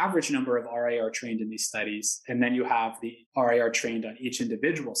have the average number of RIR trained in these studies, and then you have the RIR trained on each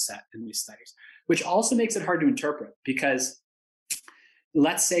individual set in these studies, which also makes it hard to interpret because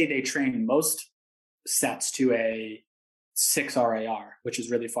let's say they train most sets to a 6 RIR, which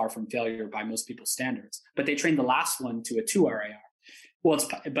is really far from failure by most people's standards, but they train the last one to a 2 RIR. Well,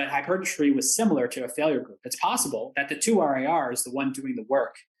 but hypertrophy was similar to a failure group. It's possible that the 2 RIR is the one doing the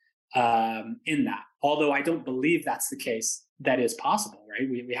work in that. Although I don't believe that's the case, that is possible, right?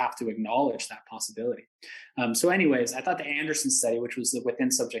 We have to acknowledge that possibility. So anyways, I thought the Anderson study, which was the within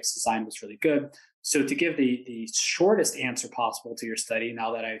subjects design, was really good. So to give the shortest answer possible to your study,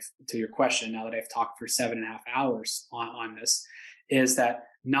 to your question, now that I've talked for 7.5 hours on this, is that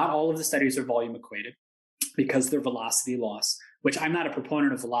not all of the studies are volume equated because they're velocity loss, which I'm not a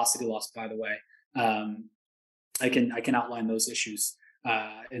proponent of velocity loss, by the way. I can outline those issues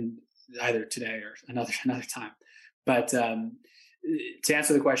in either today or another time. But to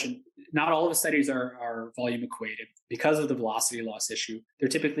answer the question, not all of the studies are volume equated because of the velocity loss issue. They're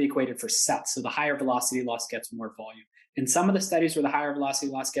typically equated for sets. So the higher velocity loss gets more volume. In some of the studies where the higher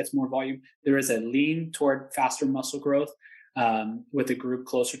velocity loss gets more volume, there is a lean toward faster muscle growth with a group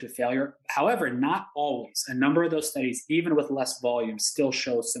closer to failure. However, not always. A number of those studies, even with less volume, still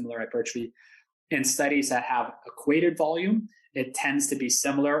show similar hypertrophy. In studies that have equated volume, it tends to be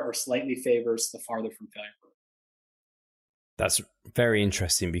similar or slightly favors the farther from failure group. That's very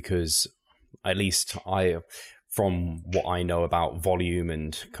interesting because at least from what I know about volume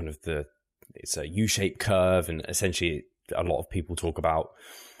and kind of it's a U-shaped curve, and essentially a lot of people talk about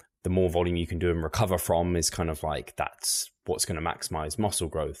the more volume you can do and recover from is kind of like that's what's going to maximize muscle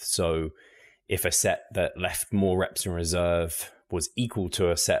growth. So if a set that left more reps in reserve was equal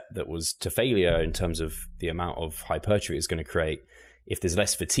to a set that was to failure in terms of the amount of hypertrophy it's going to create, if there's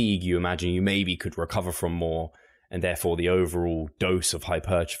less fatigue, you imagine you maybe could recover from more, and therefore the overall dose of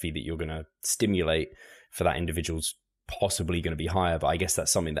hypertrophy that you're going to stimulate for that individual's possibly going to be higher. But I guess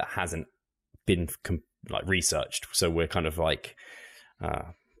that's something that hasn't been researched. So we're kind of like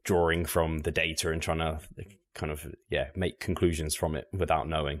drawing from the data and trying to kind of make conclusions from it without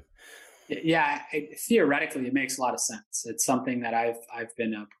knowing. Yeah, theoretically, it makes a lot of sense. It's something that I've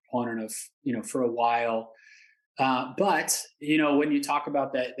been a proponent of, for a while. But when you talk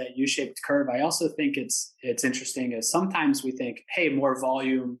about that U-shaped curve, I also think it's interesting is sometimes we think, hey, more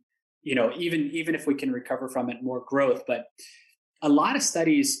volume, even if we can recover from it, more growth. But a lot of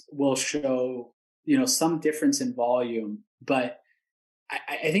studies will show, some difference in volume. But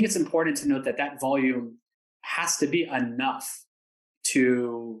I think it's important to note that volume has to be enough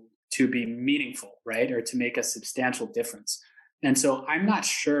to be meaningful, right? Or to make a substantial difference. And so I'm not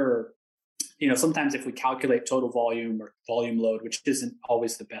sure, sometimes if we calculate total volume or volume load, which isn't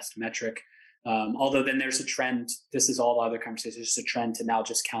always the best metric, Although then there's a trend, this is all the other conversations, there's a trend to now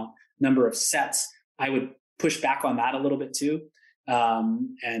just count number of sets. I would push back on that a little bit too,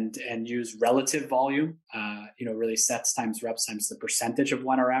 and use relative volume, really sets times reps times the percentage of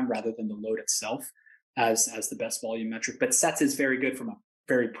 1RM rather than the load itself as the best volume metric. But sets is very good from a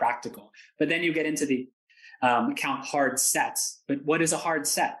very practical. But then you get into the count hard sets. But what is a hard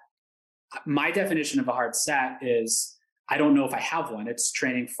set? My definition of a hard set is, I don't know if I have one. It's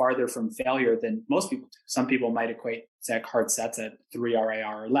training farther from failure than most people do. Some people might equate hard sets at 3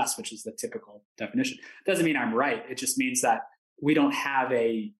 RAR or less, which is the typical definition. Doesn't mean I'm right. It just means that we don't have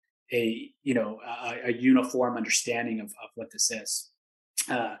a uniform understanding of what this is.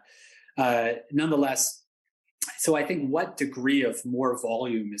 Nonetheless, so I think what degree of more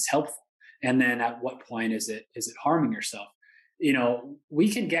volume is helpful, and then at what point is it harming yourself? We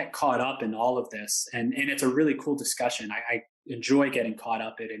can get caught up in all of this, and it's a really cool discussion. I enjoy getting caught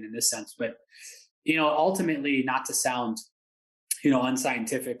up in it in this sense, but ultimately, not to sound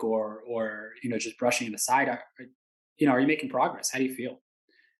unscientific or just brushing it aside, are you making progress? How do you feel?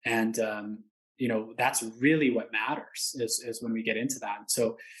 And that's really what matters is when we get into that.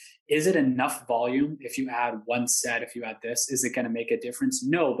 So is it enough volume? If you add one set, if you add this, is it going to make a difference?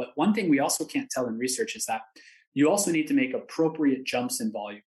 No. But one thing we also can't tell in research is that you also need to make appropriate jumps in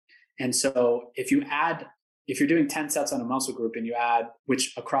volume. And so if you're doing 10 sets on a muscle group and you add,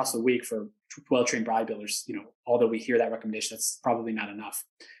 which across the week for well-trained bodybuilders, although we hear that recommendation, that's probably not enough,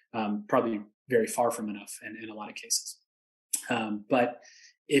 probably very far from enough in a lot of cases. But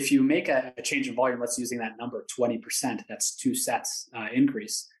if you make a change in volume, let's using that number, 20%, that's 2 sets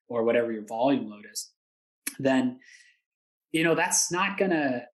increase or whatever your volume load is, then that's not going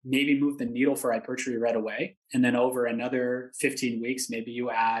to maybe move the needle for hypertrophy right away. And then over another 15 weeks, maybe you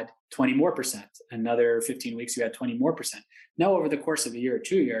add 20 more percent. Another 15 weeks, you add 20 more percent. Now, over the course of a year or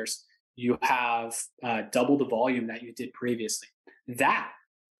 2 years, you have double the volume that you did previously. That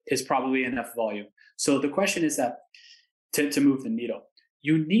is probably enough volume. So the question is that to move the needle,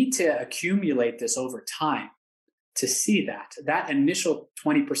 you need to accumulate this over time to see that initial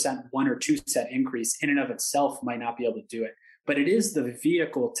 20% 1 or 2 set increase in and of itself might not be able to do it, but it is the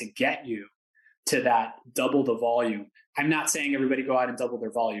vehicle to get you to that double the volume. I'm not saying everybody go out and double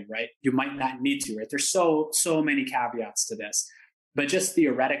their volume, right? You might not need to, right? There's so many caveats to this, but just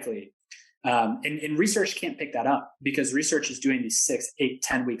theoretically, and research can't pick that up because research is doing these 6, 8,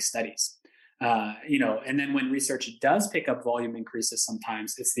 10-week studies. And then when research does pick up volume increases,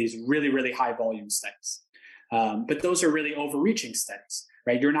 sometimes it's these really, really high volume studies. But those are really overreaching studies,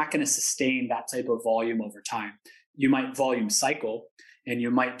 right? You're not going to sustain that type of volume over time. You might volume cycle, and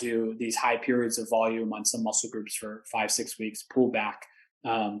you might do these high periods of volume on some muscle groups for 5, 6 weeks, pull back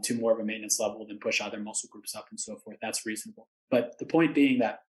to more of a maintenance level, then push other muscle groups up and so forth. That's reasonable. But the point being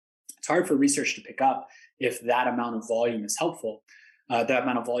that it's hard for research to pick up if that amount of volume is helpful. That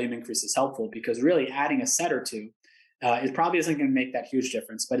amount of volume increase is helpful because really adding a set or two, it probably isn't going to make that huge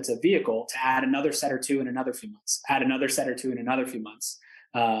difference, but it's a vehicle to add another set or two in another few months, add another set or two in another few months,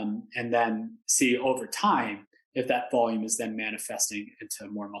 and then see over time if that volume is then manifesting into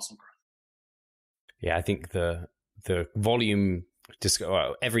more muscle growth. Yeah, I think the volume,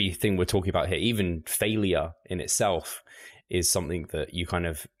 everything we're talking about here, even failure in itself is something that you kind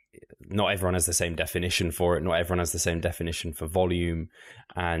of, not everyone has the same definition for it. Not everyone has the same definition for volume,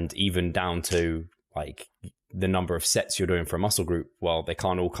 and even down to like the number of sets you're doing for a muscle group. Well, they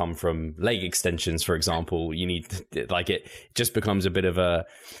can't all come from leg extensions, for example. You need it just becomes a bit of a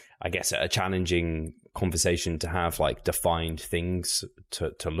challenging conversation to have like defined things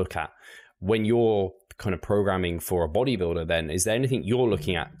to look at. When you're kind of programming for a bodybuilder, then is there anything you're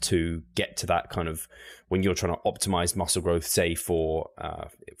looking at to get to that kind of, when you're trying to optimize muscle growth, say for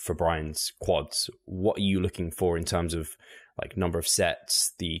Brian's quads, what are you looking for in terms of like number of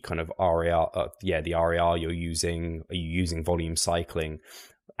sets, the kind of RAR, the RAR you're using? Are you using volume cycling?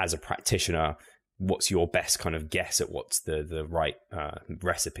 As a practitioner, what's your best kind of guess at what's the right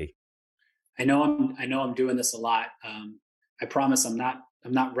recipe? I know I'm doing this a lot. I promise I'm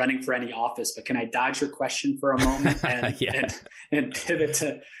not running for any office, but can I dodge your question for a moment and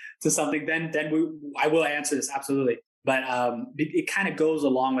pivot to something? Then I will answer this absolutely. But it kind of goes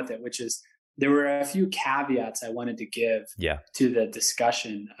along with it, which is there were a few caveats I wanted to give to the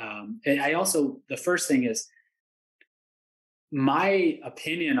discussion. And the first thing is my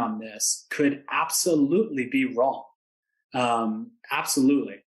opinion on this could absolutely be wrong.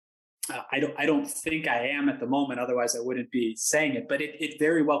 Absolutely. I don't think I am at the moment. Otherwise, I wouldn't be saying it. But it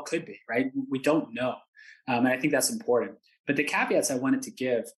very well could be, right? We don't know, and I think that's important. But the caveats I wanted to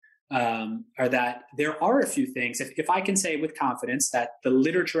give are that there are a few things. If I can say with confidence that the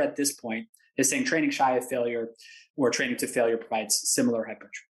literature at this point is saying training shy of failure or training to failure provides similar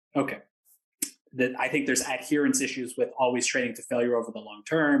hypertrophy. Okay. I think there's adherence issues with always training to failure over the long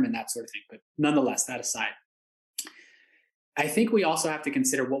term and that sort of thing. But nonetheless, that aside, I think we also have to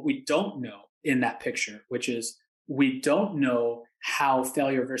consider what we don't know in that picture, which is we don't know how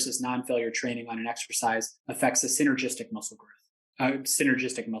failure versus non-failure training on an exercise affects a synergistic muscle group.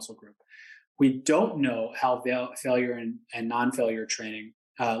 We don't know how failure and non-failure training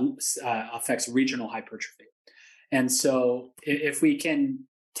affects regional hypertrophy. And so if we can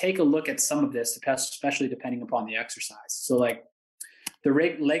take a look at some of this, especially depending upon the exercise. So like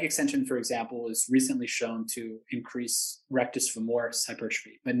the leg extension, for example, is recently shown to increase rectus femoris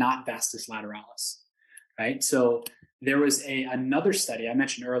hypertrophy, but not vastus lateralis, right? So there was another study I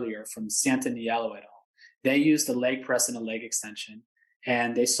mentioned earlier from Santaniello et al. They used a leg press and a leg extension,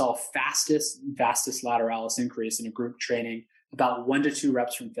 and they saw fastest vastus lateralis increase in a group training about 1 to 2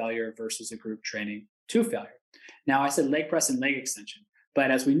 reps from failure versus a group training to failure. Now, I said leg press and leg extension,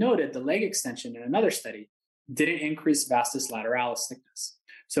 but as we noted, the leg extension in another study didn't increase vastus lateralis thickness.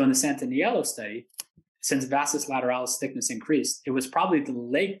 So in the Santaniello study, since vastus lateralis thickness increased, it was probably the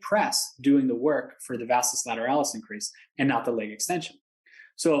leg press doing the work for the vastus lateralis increase and not the leg extension.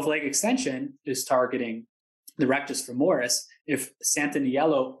 So if leg extension is targeting the rectus femoris, if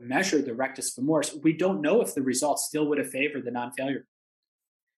Santaniello measured the rectus femoris, we don't know if the results still would have favored the non-failure.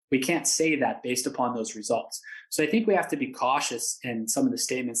 We can't say that based upon those results. So I think we have to be cautious in some of the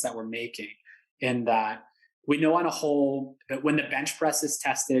statements that we're making, in that we know on a whole that when the bench press is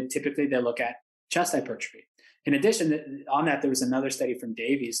tested, typically they look at chest hypertrophy. In addition on that, there was another study from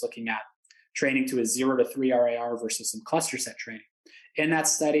Davies looking at training to a 0 to 3 RIR versus some cluster set training. In that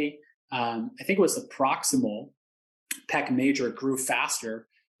study, I think it was the proximal pec major grew faster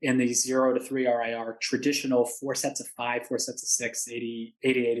in the 0 to 3 RIR traditional 4 sets of 5, 4 sets of 6,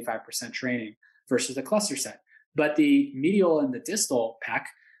 85% training versus the cluster set. But the medial and the distal pec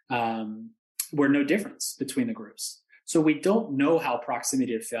were no difference between the groups. So we don't know how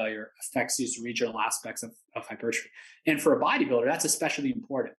proximity to failure affects these regional aspects of hypertrophy. And for a bodybuilder, that's especially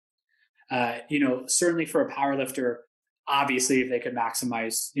important. Certainly for a powerlifter, obviously if they could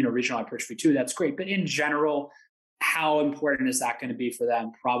maximize, regional hypertrophy too, that's great. But in general, how important is that going to be for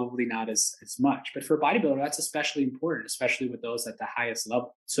them? Probably not as much. But for a bodybuilder, that's especially important, especially with those at the highest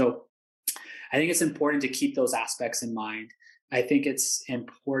level. So I think it's important to keep those aspects in mind. I think it's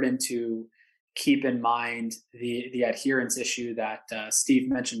important to keep in mind the adherence issue that Steve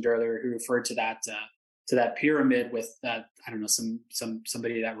mentioned earlier, who referred to that pyramid with that, I don't know,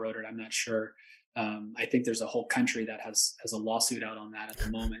 somebody that wrote it, I'm not sure. I think there's a whole country that has a lawsuit out on that at the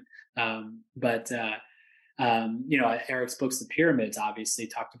moment. Eric's books, The Pyramids, obviously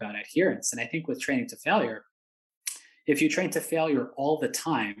talked about adherence. And I think with training to failure, if you train to failure all the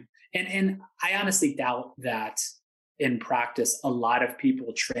time, and I honestly doubt that in practice, a lot of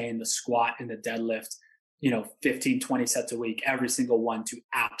people train the squat and the deadlift, 15, 20 sets a week, every single one to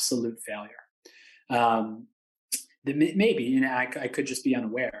absolute failure. Maybe, I could just be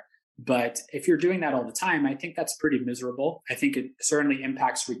unaware. But if you're doing that all the time, I think that's pretty miserable. I think it certainly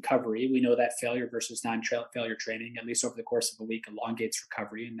impacts recovery. We know that failure versus non-failure training, at least over the course of a week, elongates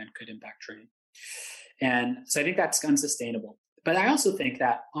recovery and then could impact training. And so I think that's unsustainable. But I also think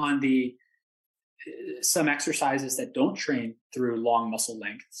that on some exercises that don't train through long muscle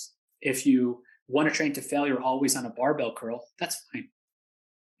lengths, if you want to train to failure always on a barbell curl, that's fine.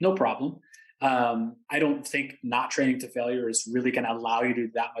 No problem. I don't think not training to failure is really going to allow you to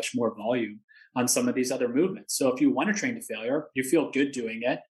do that much more volume on some of these other movements. So if you want to train to failure, you feel good doing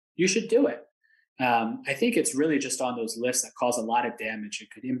it, you should do it. I think it's really just on those lifts that cause a lot of damage. It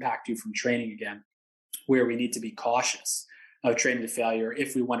could impact you from training again, where we need to be cautious of training to failure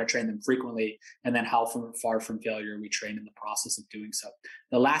if we want to train them frequently, and then how far from failure we train in the process of doing so.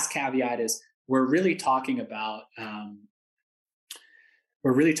 The last caveat is we're really talking about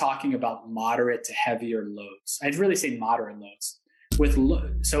moderate to heavier loads. I'd really say moderate loads.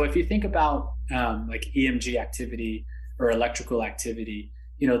 So if you think about like EMG activity or electrical activity,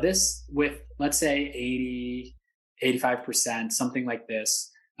 this with, let's say 80, 85%, something like this.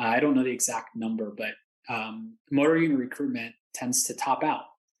 I don't know the exact number, but motor unit recruitment tends to top out.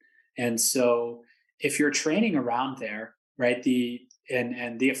 And so if you're training around there, right, the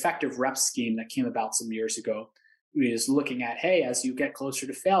effective rep scheme that came about some years ago is looking at, hey, as you get closer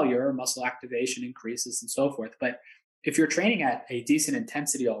to failure, muscle activation increases and so forth. But if you're training at a decent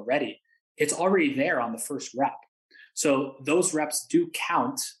intensity already, it's already there on the first rep. So those reps do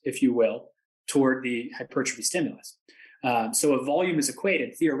count, if you will, toward the hypertrophy stimulus. So if volume is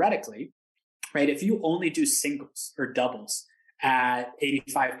equated, theoretically, right, if you only do singles or doubles at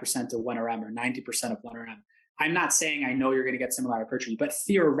 85% of 1RM or 90% of 1RM. I'm not saying I know you're going to get similar hypertrophy, but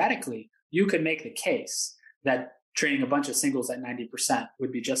theoretically, you could make the case that training a bunch of singles at 90%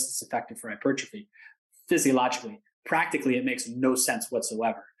 would be just as effective for hypertrophy. Physiologically, practically, it makes no sense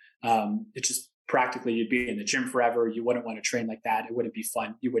whatsoever. It's just practically you'd be in the gym forever. You wouldn't want to train like that. It wouldn't be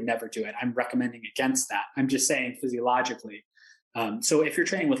fun. You would never do it. I'm recommending against that. I'm just saying physiologically. So if you're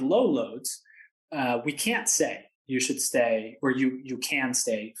training with low loads, we can't say you should stay, or you can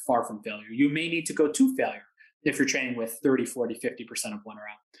stay far from failure. You may need to go to failure if you're training with 30, 40, 50% of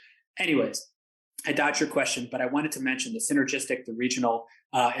 1RM. Anyways, I dodged your question, but I wanted to mention the synergistic, the regional,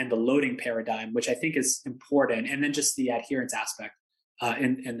 and the loading paradigm, which I think is important, and then just the adherence aspect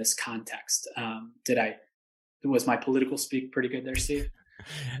in this context. Was my political speak pretty good there, Steve?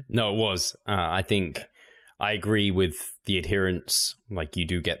 No, it was. I think I agree with the adherence. Like, you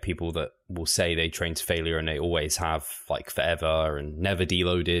do get people that will say they train to failure and they always have, like, forever and never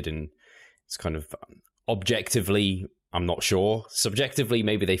deloaded, and it's kind of objectively, I'm not sure. Subjectively,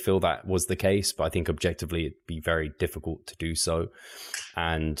 maybe they feel that was the case, but I think objectively it'd be very difficult to do so.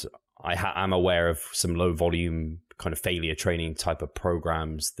 And I'm aware of some low volume kind of failure training type of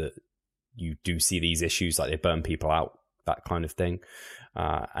programs that you do see these issues, like they burn people out, that kind of thing.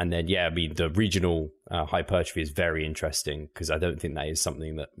 And then, yeah, I mean, the regional hypertrophy is very interesting because I don't think that is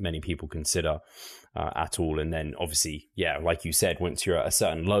something that many people consider at all. And then obviously, yeah, like you said, once you're at a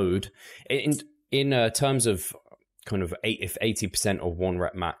certain load, in terms of kind of if 80% of 1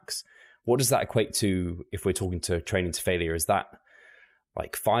 rep max, what does that equate to if we're talking to training to failure? Is that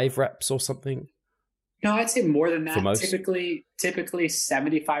like 5 reps or something? No, I'd say more than that. For most? Typically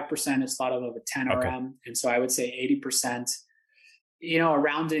 75% is thought of a 10 Okay. RM. And so I would say 80%,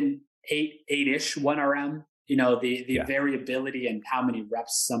 around an 8-ish 1 RM. The variability in how many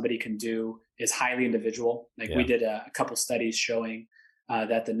reps somebody can do is highly individual. We did a couple studies showing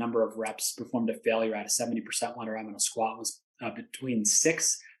that the number of reps performed to failure at a 70% 1 RM in a squat was between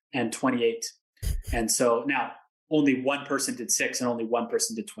 6 and 28. And so now only one person did 6 and only one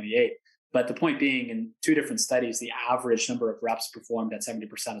person did 28. But the point being, in 2 different studies, the average number of reps performed at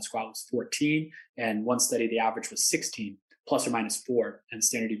 70% of squat was 14. And one study, the average was 16, plus or minus 4 in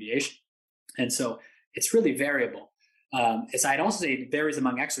standard deviation. And so it's really variable. I'd also say it varies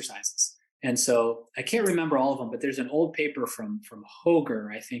among exercises. And so I can't remember all of them, but there's an old paper from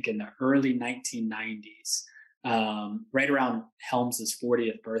Hoger, I think in the early 1990s, right around Helms's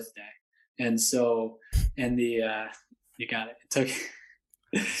 40th birthday. And so, you got it. It took...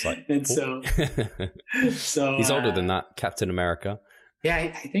 Like, and so he's older than that, Captain America. Yeah, I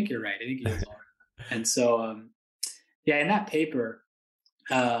think you're right. I think he is older. And so, in that paper,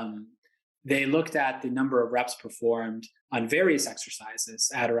 they looked at the number of reps performed on various exercises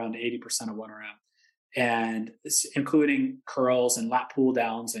at around 80% of 1 RM, and including curls and lat pull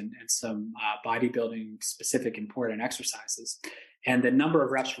downs and some bodybuilding specific important exercises. And the number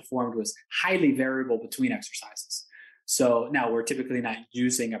of reps performed was highly variable between exercises. So now we're typically not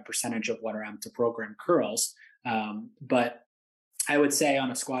using a percentage of 1 RM to program curls, but I would say on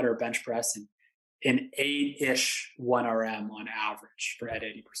a squat or a bench press, an 8-ish 1 RM on average at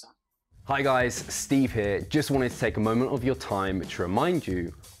 80%. Hi guys, Steve here. Just wanted to take a moment of your time to remind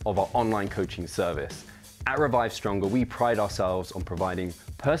you of our online coaching service. At Revive Stronger, we pride ourselves on providing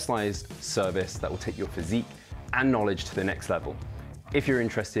personalized service that will take your physique and knowledge to the next level. If you're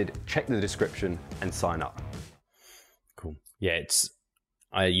interested, check the description and sign up. Cool. Yeah,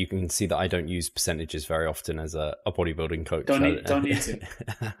 you can see that I don't use percentages very often as a bodybuilding coach. Don't need to.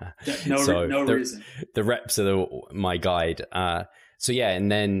 No reason. The reps are my guide. So yeah,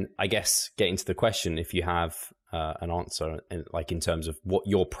 and then I guess getting to the question, if you have an answer, like in terms of what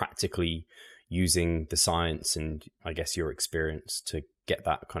you're practically using the science and I guess your experience to get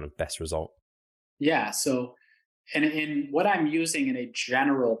that kind of best result. Yeah. So, and in what I'm using in a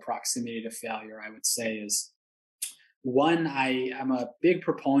general proximity to failure, I would say is, one, I'm a big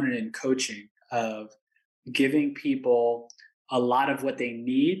proponent in coaching of giving people a lot of what they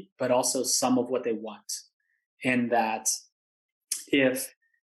need, but also some of what they want. And that if,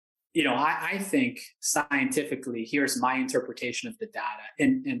 I think scientifically, here's my interpretation of the data,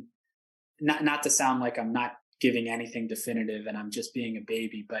 and not to sound like I'm not giving anything definitive and I'm just being a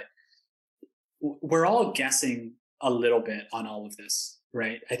baby, but we're all guessing a little bit on all of this.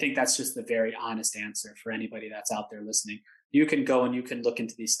 Right. I think that's just the very honest answer for anybody that's out there listening. You can go and you can look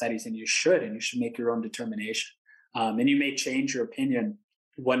into these studies, and you should make your own determination. And you may change your opinion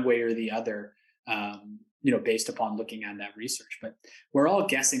one way or the other, based upon looking at that research. But we're all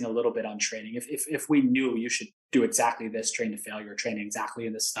guessing a little bit on training. If we knew you should do exactly this, train to failure, training exactly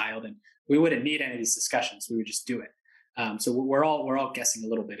in this style, then we wouldn't need any of these discussions. We would just do it. So we're all guessing a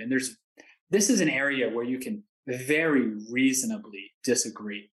little bit. And this is an area where you can very reasonably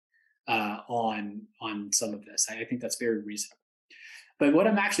disagree on some of this. I think that's very reasonable. But what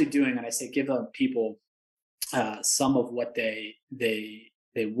I'm actually doing, and I say give people some of what they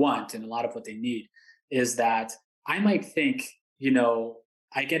want and a lot of what they need, is that I might think,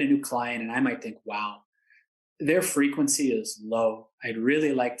 I get a new client and I might think, wow, their frequency is low. I'd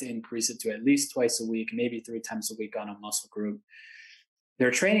really like to increase it to at least twice a week, maybe 3 times a week on a muscle group.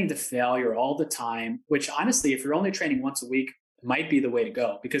 They're training to failure all the time, which honestly, if you're only training once a week, might be the way to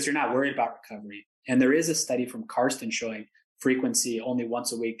go because you're not worried about recovery. And there is a study from Karsten showing frequency only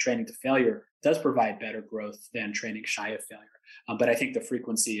once a week training to failure does provide better growth than training shy of failure. But I think the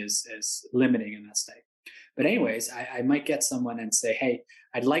frequency is limiting in that study. But anyways, I might get someone and say, hey,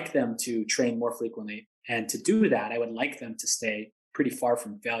 I'd like them to train more frequently. And to do that, I would like them to stay pretty far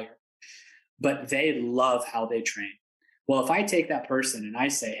from failure. But they love how they train. Well, if I take that person and I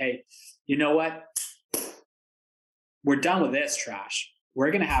say, hey, you know what? We're done with this trash.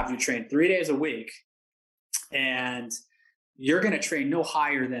 We're going to have you train 3 days a week. And you're going to train no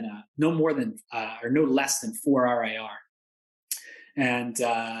less than 4 RIR. And,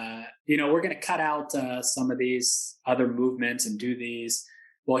 we're going to cut out some of these other movements and do these.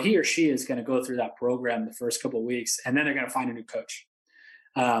 Well, he or she is going to go through that program the first couple of weeks, and then they're going to find a new coach.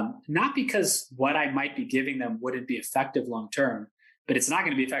 Not because what I might be giving them wouldn't be effective long-term, but it's not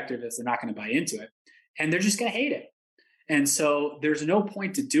going to be effective if they're not going to buy into it. And they're just going to hate it. And so there's no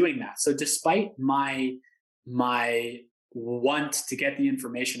point to doing that. So despite my want to get the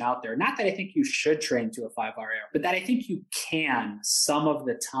information out there, not that I think you should train to a 5 RIR, but that I think you can some of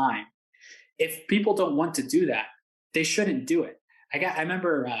the time. If people don't want to do that, they shouldn't do it. I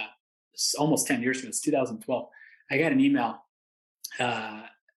remember almost 10 years ago, it's 2012, I got an email. I've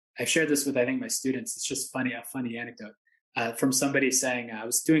shared this with, I think, my students. It's just a funny anecdote from somebody saying, I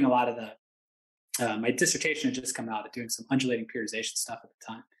was doing a lot of my dissertation had just come out of doing some undulating periodization stuff at the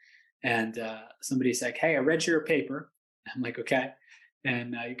time. And somebody's like, hey, I read your paper. I'm like, okay.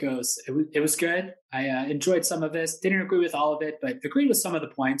 And he goes, it was good. I enjoyed some of this, didn't agree with all of it, but agreed with some of the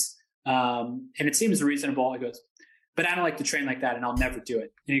points. And it seems reasonable. He goes, but I don't like to train like that and I'll never do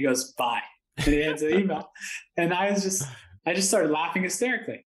it. And he goes, bye. And he ends the email. And I just started laughing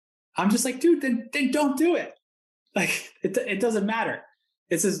hysterically. I'm just like, dude, then don't do it. Like, it doesn't matter.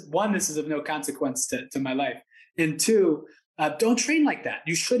 This is of no consequence to my life. And 2, don't train like that.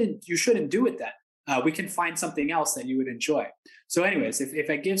 You shouldn't do it then. We can find something else that you would enjoy. So anyways, if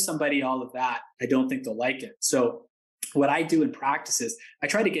I give somebody all of that, I don't think they'll like it. So what I do in practice is I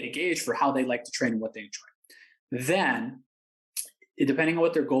try to get a gauge for how they like to train and what they enjoy. Then, depending on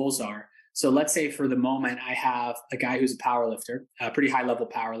what their goals are, so let's say for the moment, I have a guy who's a powerlifter, a pretty high level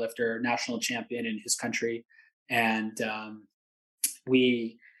powerlifter, national champion in his country. And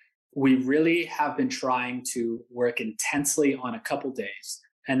we really have been trying to work intensely on a couple days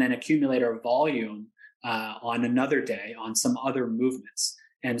and then accumulate our volume on another day on some other movements.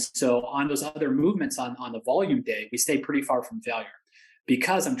 And so on those other movements on the volume day, we stay pretty far from failure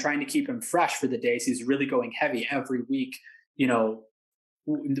because I'm trying to keep him fresh for the days he's really going heavy every week, 90%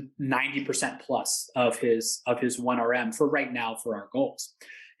 plus of his 1RM for right now for our goals.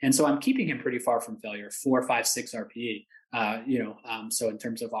 And so I'm keeping him pretty far from failure, 4, 5, 6 RPE, so in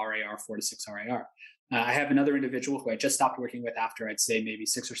terms of RIR, 4 to 6 RIR. I have another individual who I just stopped working with after I'd say maybe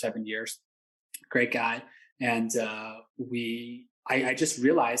 6 or 7 years. Great guy. And I just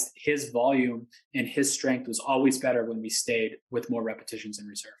realized his volume and his strength was always better when we stayed with more repetitions in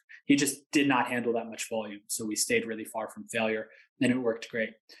reserve. He just did not handle that much volume. So we stayed really far from failure and it worked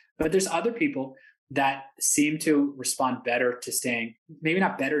great. But there's other people that seem to respond better to staying, maybe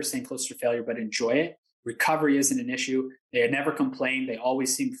not better to staying closer to failure, but enjoy it. Recovery isn't an issue. They never complain. They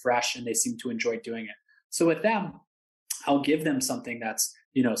always seem fresh and they seem to enjoy doing it. So with them, I'll give them something that's,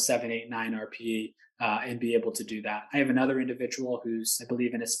 7, 8, 9 RPE and be able to do that. I have another individual who's, I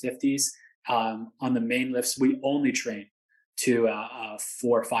believe, in his 50s. On the main lifts, we only train to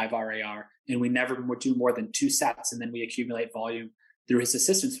 4 or 5 RAR, and we never do more than 2 sets, and then we accumulate volume through his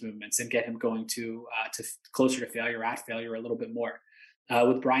assistance movements and get him going to closer to failure, at failure a little bit more.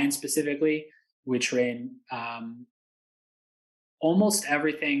 With Brian specifically, we train almost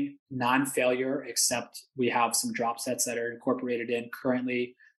everything non-failure, except we have some drop sets that are incorporated in.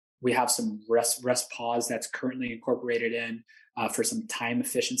 Currently, we have some rest pause that's currently incorporated in for some time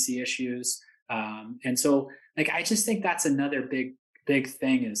efficiency issues. And so, I just think that's another big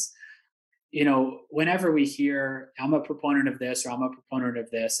thing is, whenever we hear, I'm a proponent of this, or I'm a proponent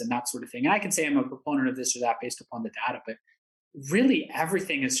of this, and that sort of thing. And I can say I'm a proponent of this or that based upon the data, but really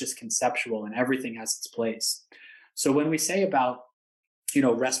everything is just conceptual and everything has its place. So when we say about,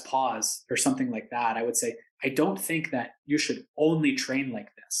 rest pause or something like that, I would say, I don't think that you should only train like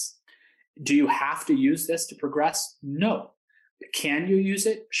this. Do you have to use this to progress? No. Can you use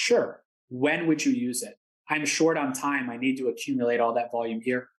it? Sure. When would you use it? I'm short on time. I need to accumulate all that volume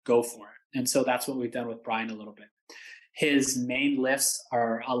here. Go for it. And so that's what we've done with Brian a little bit. His main lifts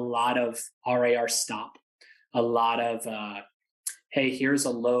are a lot of RAR stop, a lot of, hey, here's a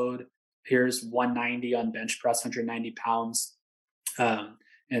load. Here's 190 on bench press, 190 pounds.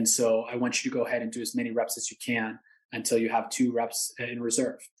 And so I want you to go ahead and do as many reps as you can until you have 2 reps in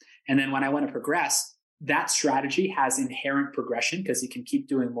reserve. And then when I want to progress, that strategy has inherent progression because he can keep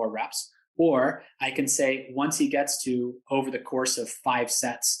doing more reps. Or I can say once he gets to over the course of 5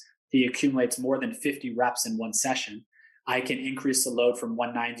 sets, he accumulates more than 50 reps in one session. I can increase the load from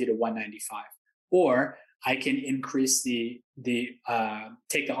 190 to 195. Or I can increase take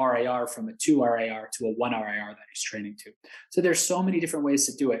the RAR from a 2 RAR to a 1 RAR that he's training to. So there's so many different ways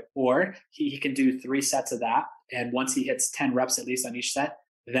to do it. Or he can do 3 sets of that. And once he hits 10 reps at least on each set,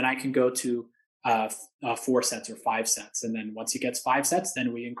 then I can go to 4 sets or 5 sets. And then once he gets 5 sets,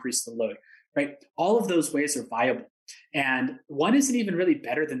 then we increase the load, right? All of those ways are viable. And one isn't even really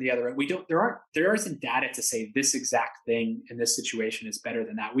better than the other. There isn't data to say this exact thing in this situation is better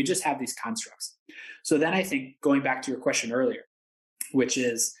than that. We just have these constructs. So then I think going back to your question earlier, which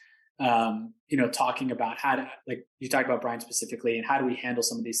is, talking about how to, like you talked about Brian specifically, and how do we handle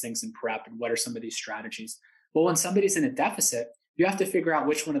some of these things in prep and what are some of these strategies? Well, when somebody's in a deficit, you have to figure out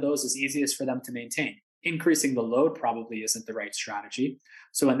which one of those is easiest for them to maintain. Increasing the load probably isn't the right strategy.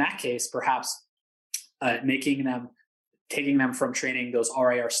 So in that case, perhaps taking them from training those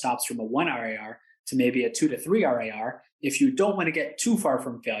RAR stops from a 1 RAR to maybe a 2 to 3 RAR, if you don't want to get too far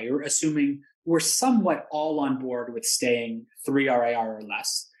from failure, assuming we're somewhat all on board with staying 3 RAR or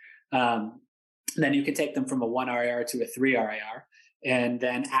less, then you can take them from a 1 RAR to a 3 RAR and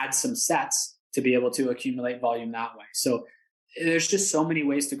then add some sets to be able to accumulate volume that way. So there's just so many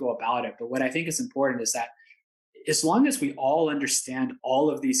ways to go about it. But what I think is important is that as long as we all understand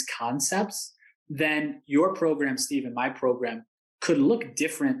all of these concepts, then your program, Steve, and my program could look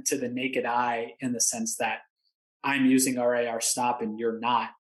different to the naked eye in the sense that I'm using RAR stop and you're not.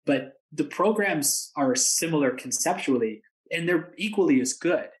 But the programs are similar conceptually and they're equally as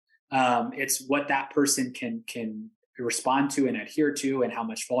good. It's what that person can respond to and adhere to and how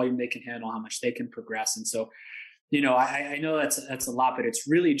much volume they can handle, how much they can progress. And so, I know that's a lot, but it's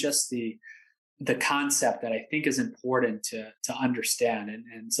really just the concept that I think is important to understand.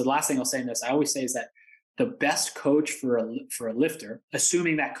 And so the last thing I'll say in this, I always say is that the best coach for a lifter,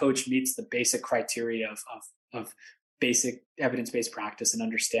 assuming that coach meets the basic criteria of basic evidence-based practice and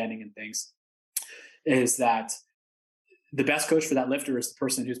understanding and things, is that the best coach for that lifter is the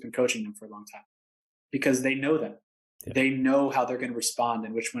person who's been coaching them for a long time, because they know them. Yeah. They know how they're going to respond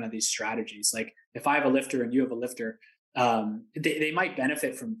in which one of these strategies. Like if I have a lifter and you have a lifter, they might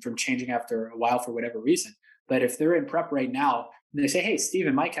benefit from changing after a while for whatever reason. But if they're in prep right now and they say, hey, Steve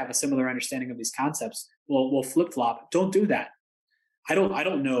and Mike have a similar understanding of these concepts, we'll flip flop. Don't do that. I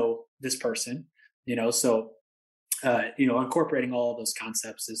don't know this person, so incorporating all of those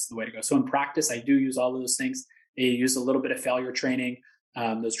concepts is the way to go. So in practice, I do use all of those things. I use a little bit of failure training,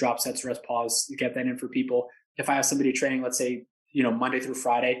 those drop sets, rest pause, get that in for people. If I have somebody training, let's say, Monday through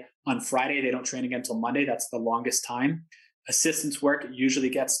Friday, on Friday, they don't train again until Monday. That's the longest time. Assistance work usually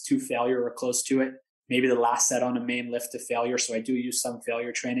gets to failure or close to it. Maybe the last set on a main lift to failure. So I do use some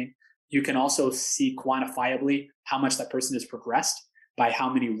failure training. You can also see quantifiably how much that person has progressed by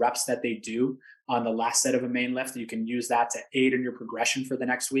how many reps that they do on the last set of a main lift. You can use that to aid in your progression for the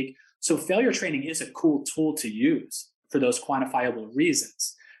next week. So failure training is a cool tool to use for those quantifiable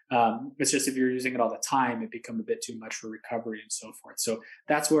reasons. It's just if you're using it all the time, it becomes a bit too much for recovery and so forth. So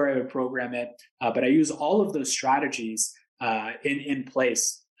that's where I would program it. But I use all of those strategies in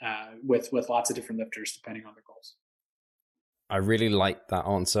place with lots of different lifters depending on their goals. I really like that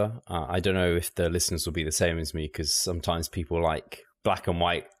answer. I don't know if the listeners will be the same as me, because sometimes people like black and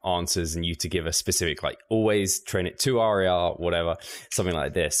white answers and you to give a specific, like always train it 2 RAR, whatever, something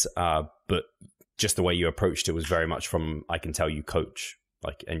like this. But just the way you approached it was very much from, I can tell you coach.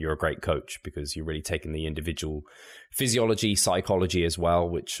 And you're a great coach because you're really taking the individual physiology, psychology as well,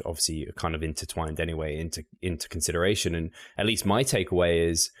 which obviously are kind of intertwined anyway into consideration. And at least my takeaway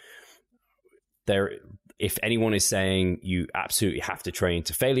is if anyone is saying you absolutely have to train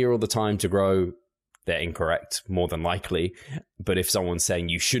to failure all the time to grow, they're incorrect, more than likely. But if someone's saying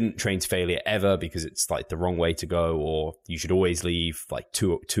you shouldn't train to failure ever because it's like the wrong way to go, or you should always leave like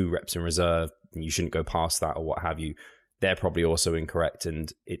two reps in reserve and you shouldn't go past that or what have you, they're probably also incorrect.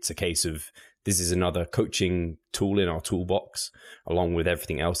 And it's a case of this is another coaching tool in our toolbox, along with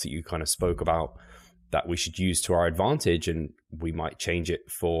everything else that you kind of spoke about, that we should use to our advantage, and we might change it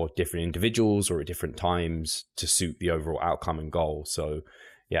for different individuals or at different times to suit the overall outcome and goal. So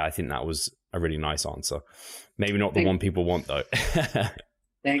yeah, I think that was a really nice answer. Maybe not the one people want though.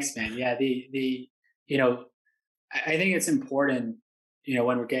 Thanks, man. Yeah, I think it's important,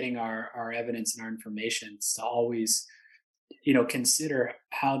 when we're getting our evidence and our information, to always, consider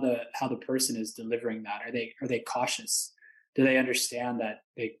how the person is delivering that. Are they cautious? Do they understand that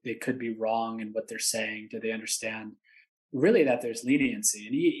they could be wrong in what they're saying? Do they understand really that there's leniency?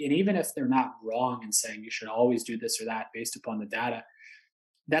 And even if they're not wrong in saying you should always do this or that based upon the data,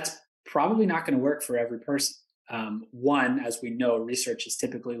 that's probably not going to work for every person. One, as we know, research is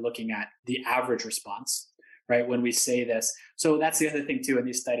typically looking at the average response, right? When we say this. So that's the other thing too in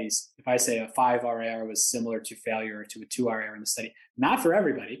these studies. If I say a 5 RAR was similar to failure or to a 2 RAR in the study, not for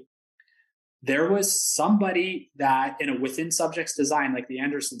everybody. There was somebody that in a within subjects design, like the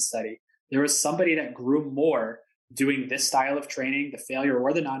Anderson study, there was somebody that grew more doing this style of training, the failure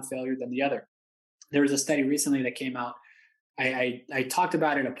or the non-failure, than the other. There was a study recently that came out. I talked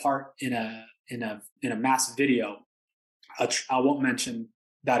about it apart in a mass video. I won't mention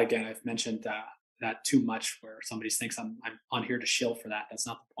that again. I've mentioned that too much, where somebody thinks I'm on here to shill for that. That's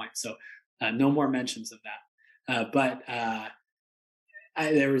not the point. So no more mentions of that.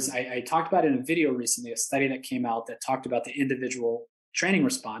 I talked about it in a video recently, a study that came out that talked about the individual training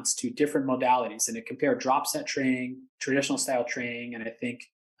response to different modalities, and it compared drop set training, traditional style training, and I think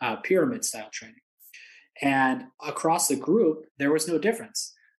pyramid style training. And across the group, there was no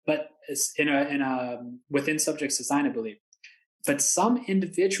difference, but in a within subjects design, I believe. But some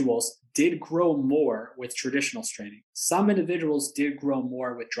individuals did grow more with traditional training. Some individuals did grow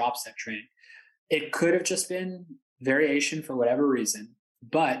more with drop set training. It could have just been variation for whatever reason,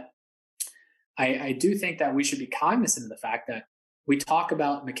 but I do think that we should be cognizant of the fact that we talk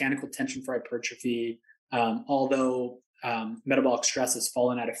about mechanical tension for hypertrophy, although metabolic stress has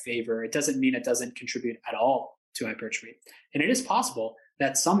fallen out of favor. It doesn't mean it doesn't contribute at all to hypertrophy. And it is possible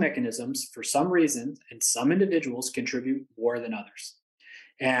that some mechanisms, for some reason, and some individuals contribute more than others.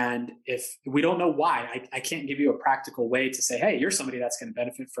 And if we don't know why, I can't give you a practical way to say, hey, you're somebody that's going to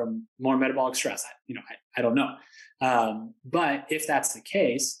benefit from more metabolic stress. I don't know. But if that's the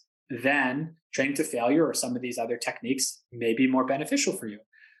case, then training to failure or some of these other techniques may be more beneficial for you.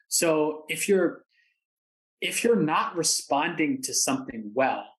 So if you're not responding to something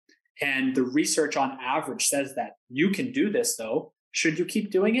well, and the research on average says that you can do this though, should you keep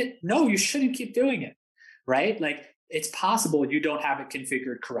doing it? No, you shouldn't keep doing it, right? Like, it's possible you don't have it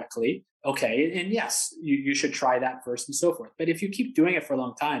configured correctly. Okay. And yes, you should try that first and so forth. But if you keep doing it for a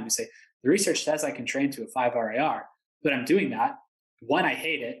long time, you say, the research says I can train to a 5 RAR, but I'm doing that. 1, I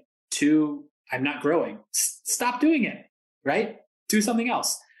hate it. 2, I'm not growing. Stop doing it, right? Do something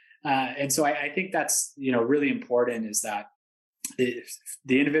else. And so I think that's, really important, is that the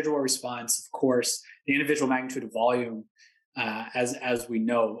individual response, of course, the individual magnitude of volume, as we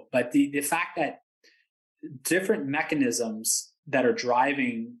know, but the fact that different mechanisms that are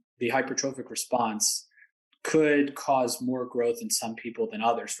driving the hypertrophic response could cause more growth in some people than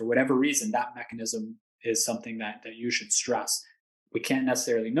others. For whatever reason, that mechanism is something that you should stress. We can't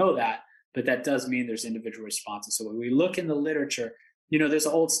necessarily know that, but that does mean there's individual responses. So when we look in the literature, there's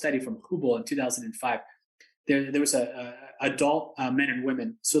an old study from Hubel in 2005. There was a adult men and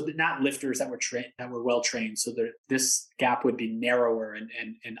women, so not lifters that were well trained. So this gap would be narrower,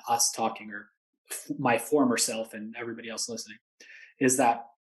 and us talking, or my former self and everybody else listening, is that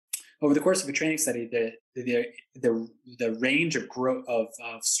over the course of a training study, the range of growth of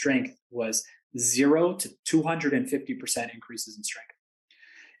strength was 0 to 250% increases in strength.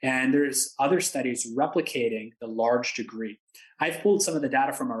 And there's other studies replicating the large degree. I've pulled some of the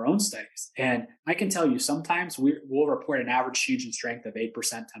data from our own studies, and I can tell you sometimes we'll report an average change in strength of 8%,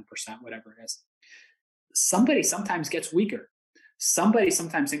 10%, whatever it is. Somebody sometimes gets weaker. Somebody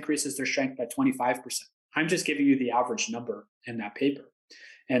sometimes increases their strength by 25%. I'm just giving you the average number in that paper.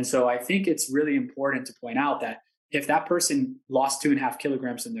 And so I think it's really important to point out that if that person lost 2.5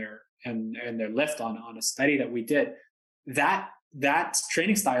 kilograms in their lift on a study that we did, that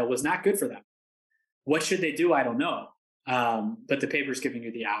training style was not good for them. What should they do? I don't know. But the paper is giving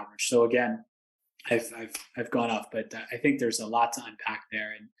you the average. So again, I've gone off, but I think there's a lot to unpack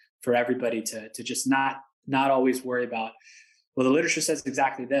there, and for everybody to just not always worry about, well, the literature says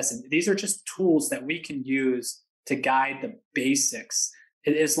exactly this. And these are just tools that we can use to guide the basics.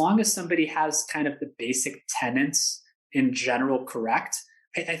 As long as somebody has kind of the basic tenets in general correct,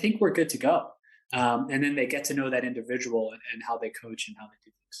 I think we're good to go. And then they get to know that individual and how they coach and how they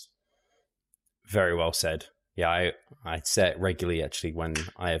do things. Very well said. Yeah, I say it regularly actually when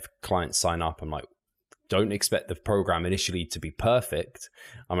I have clients sign up. I'm like, don't expect the program initially to be perfect.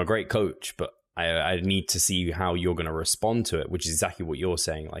 I'm a great coach, but I need to see how you're going to respond to it, which is exactly what you're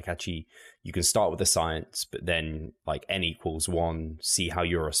saying. Like, actually, you can start with the science, but then like n=1, see how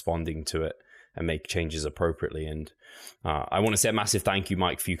you're responding to it and make changes appropriately. And I want to say a massive thank you,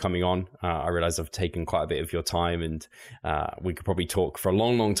 Mike, for you coming on. I realize I've taken quite a bit of your time, and we could probably talk for a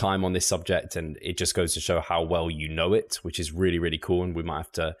long, long time on this subject. And it just goes to show how well you know it, which is really, really cool. And we might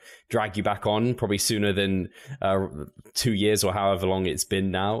have to drag you back on probably sooner than 2 years or however long it's been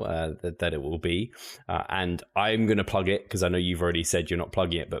now that it will be. And I'm going to plug it because I know you've already said you're not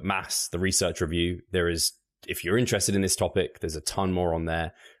plugging it, but MASS, the research review, there is, if you're interested in this topic, there's a ton more on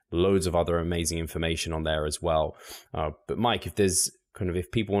there. Loads of other amazing information on there as well. But Mike,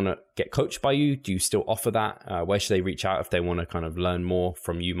 if people want to get coached by you, do you still offer that? Where should they reach out if they want to kind of learn more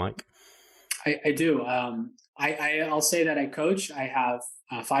from you, Mike? I do. I'll say that I coach. I have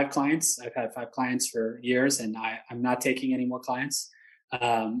 5 clients. I've had 5 clients for years, and I'm not taking any more clients.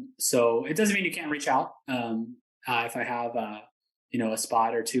 So it doesn't mean you can't reach out. If I have a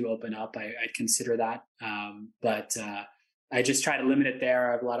spot or 2 open up, I'd consider that. But I just try to limit it there.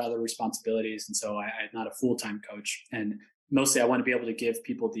 I have a lot of other responsibilities. And so I'm not a full-time coach. And mostly I want to be able to give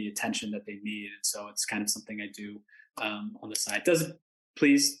people the attention that they need. And so it's kind of something I do on the side.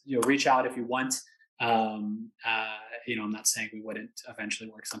 Please reach out if you want. I'm not saying we wouldn't eventually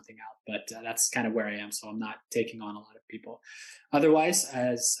work something out, but that's kind of where I am. So I'm not taking on a lot of people. Otherwise,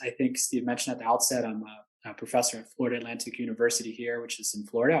 as I think Steve mentioned at the outset, I'm a professor at Florida Atlantic University here, which is in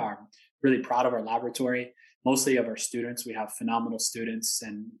Florida. I'm really proud of our laboratory. Mostly of our students. We have phenomenal students,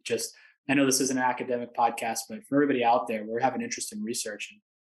 and I know this isn't an academic podcast, but for everybody out there, we're having interest in research. And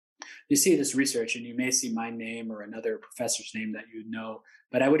you see this research and you may see my name or another professor's name that you know,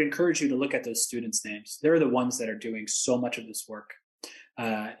 but I would encourage you to look at those students' names. They're the ones that are doing so much of this work.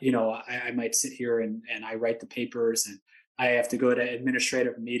 I might sit here and I write the papers, and I have to go to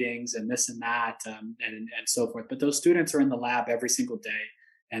administrative meetings and this and that, and so forth. But those students are in the lab every single day,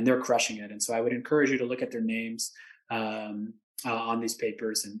 and they're crushing it. And so I would encourage you to look at their names on these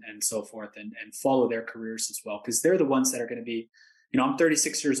papers and so forth, and follow their careers as well, because they're the ones that are going to be, I'm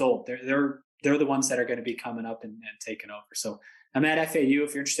 36 years old. They're the ones that are going to be coming up and taking over. So I'm at FAU.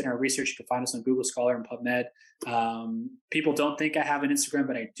 If you're interested in our research, you can find us on Google Scholar and PubMed. People don't think I have an Instagram,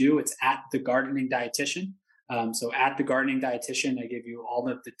 but I do. It's at The Gardening Dietitian. So at The Gardening Dietitian, I give you all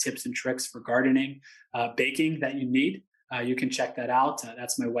of the tips and tricks for gardening, baking that you need. You can check that out.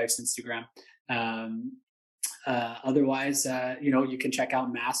 That's my wife's Instagram. Otherwise, you can check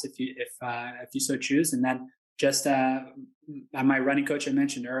out MASS if you so choose. And then just my running coach I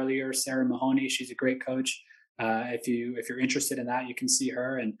mentioned earlier, Sarah Mahoney, she's a great coach. If you're interested in that, you can see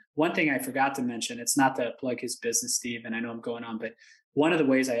her. And one thing I forgot to mention, it's not to plug his business, Steve, and I know I'm going on, but one of the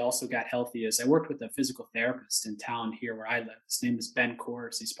ways I also got healthy is I worked with a physical therapist in town here where I live. His name is Ben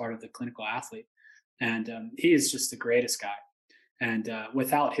Kors. He's part of the Clinical Athlete. And he is just the greatest guy. And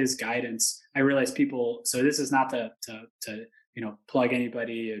without his guidance, I realized people. So this is not to plug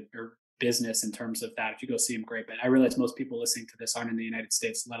anybody or business in terms of that. If you go see him, great. But I realize most people listening to this aren't in the United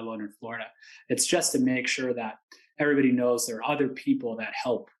States, let alone in Florida. It's just to make sure that everybody knows there are other people that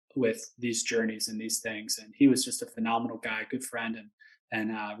help with these journeys and these things. And he was just a phenomenal guy, good friend,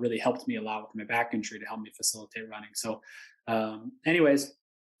 and really helped me a lot with my back injury to help me facilitate running. So, anyways.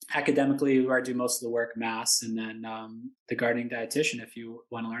 Academically, where I do most of the work, MASS, and then The Gardening Dietitian if you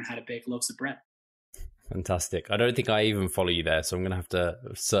want to learn how to bake loaves of bread. Fantastic. I don't think I even follow you there, so I'm going to have to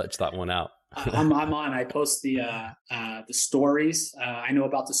search that one out. I'm on. I post the stories. I know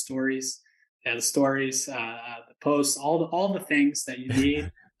about the stories. The stories, the posts, all the things that you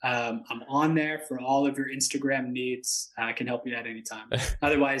need. I'm on there for all of your Instagram needs. I can help you at any time.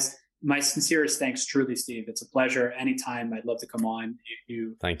 Otherwise, my sincerest thanks, truly, Steve. It's a pleasure. Anytime, I'd love to come on.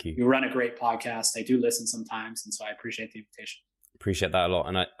 Thank you. You run a great podcast. I do listen sometimes, and so I appreciate the invitation. Appreciate that a lot.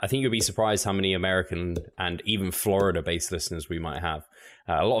 And I think you'll be surprised how many American and even Florida-based listeners we might have.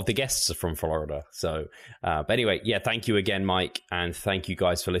 A lot of the guests are from Florida. So, but anyway, yeah, thank you again, Mike. And thank you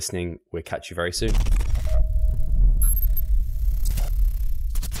guys for listening. We'll catch you very soon.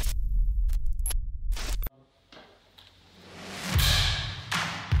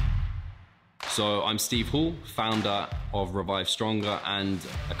 So I'm Steve Hall, founder of Revive Stronger and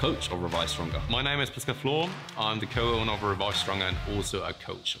a coach of Revive Stronger. My name is Pascal Flor. I'm the co-owner of Revive Stronger and also a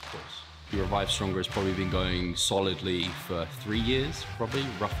coach, of course. Revive Stronger has probably been going solidly for 3 years,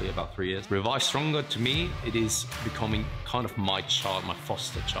 roughly about 3 years. Revive Stronger, to me, it is becoming kind of my child, my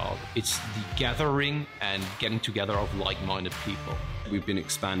foster child. It's the gathering and getting together of like-minded people. We've been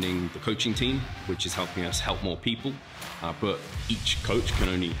expanding the coaching team, which is helping us help more people, but each coach can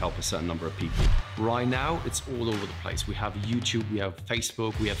only help a certain number of people. Right now, it's all over the place. We have YouTube, we have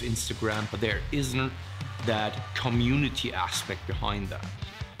Facebook, we have Instagram, but there isn't that community aspect behind that.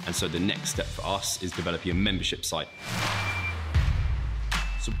 And so the next step for us is developing a membership site.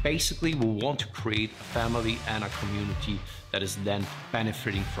 So basically, we want to create a family and a community that is then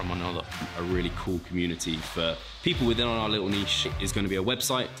benefiting from another. A really cool community for people within our little niche is going to be a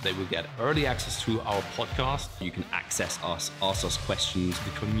website. They will get early access to our podcast. You can access us, ask us questions. The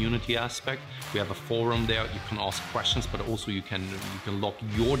community aspect, we have a forum there. You can ask questions, but also you can log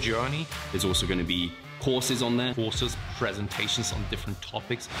your journey. There's also going to be courses on there. Courses, presentations on different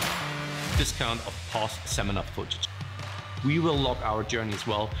topics. Discount of past seminar footage. We will log our journey as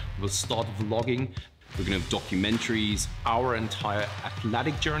well. We'll start vlogging. We're going to have documentaries. Our entire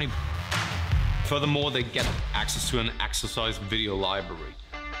athletic journey. Furthermore, they get access to an exercise video library.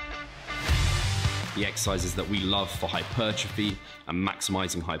 The exercises that we love for hypertrophy and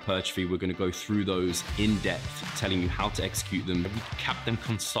maximizing hypertrophy, we're going to go through those in depth, telling you how to execute them. We kept them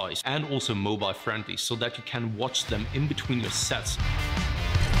concise and also mobile friendly so that you can watch them in between your sets.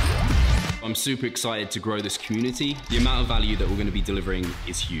 I'm super excited to grow this community. The amount of value that we're going to be delivering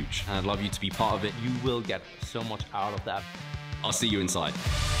is huge, and I'd love you to be part of it. You will get so much out of that. I'll see you inside.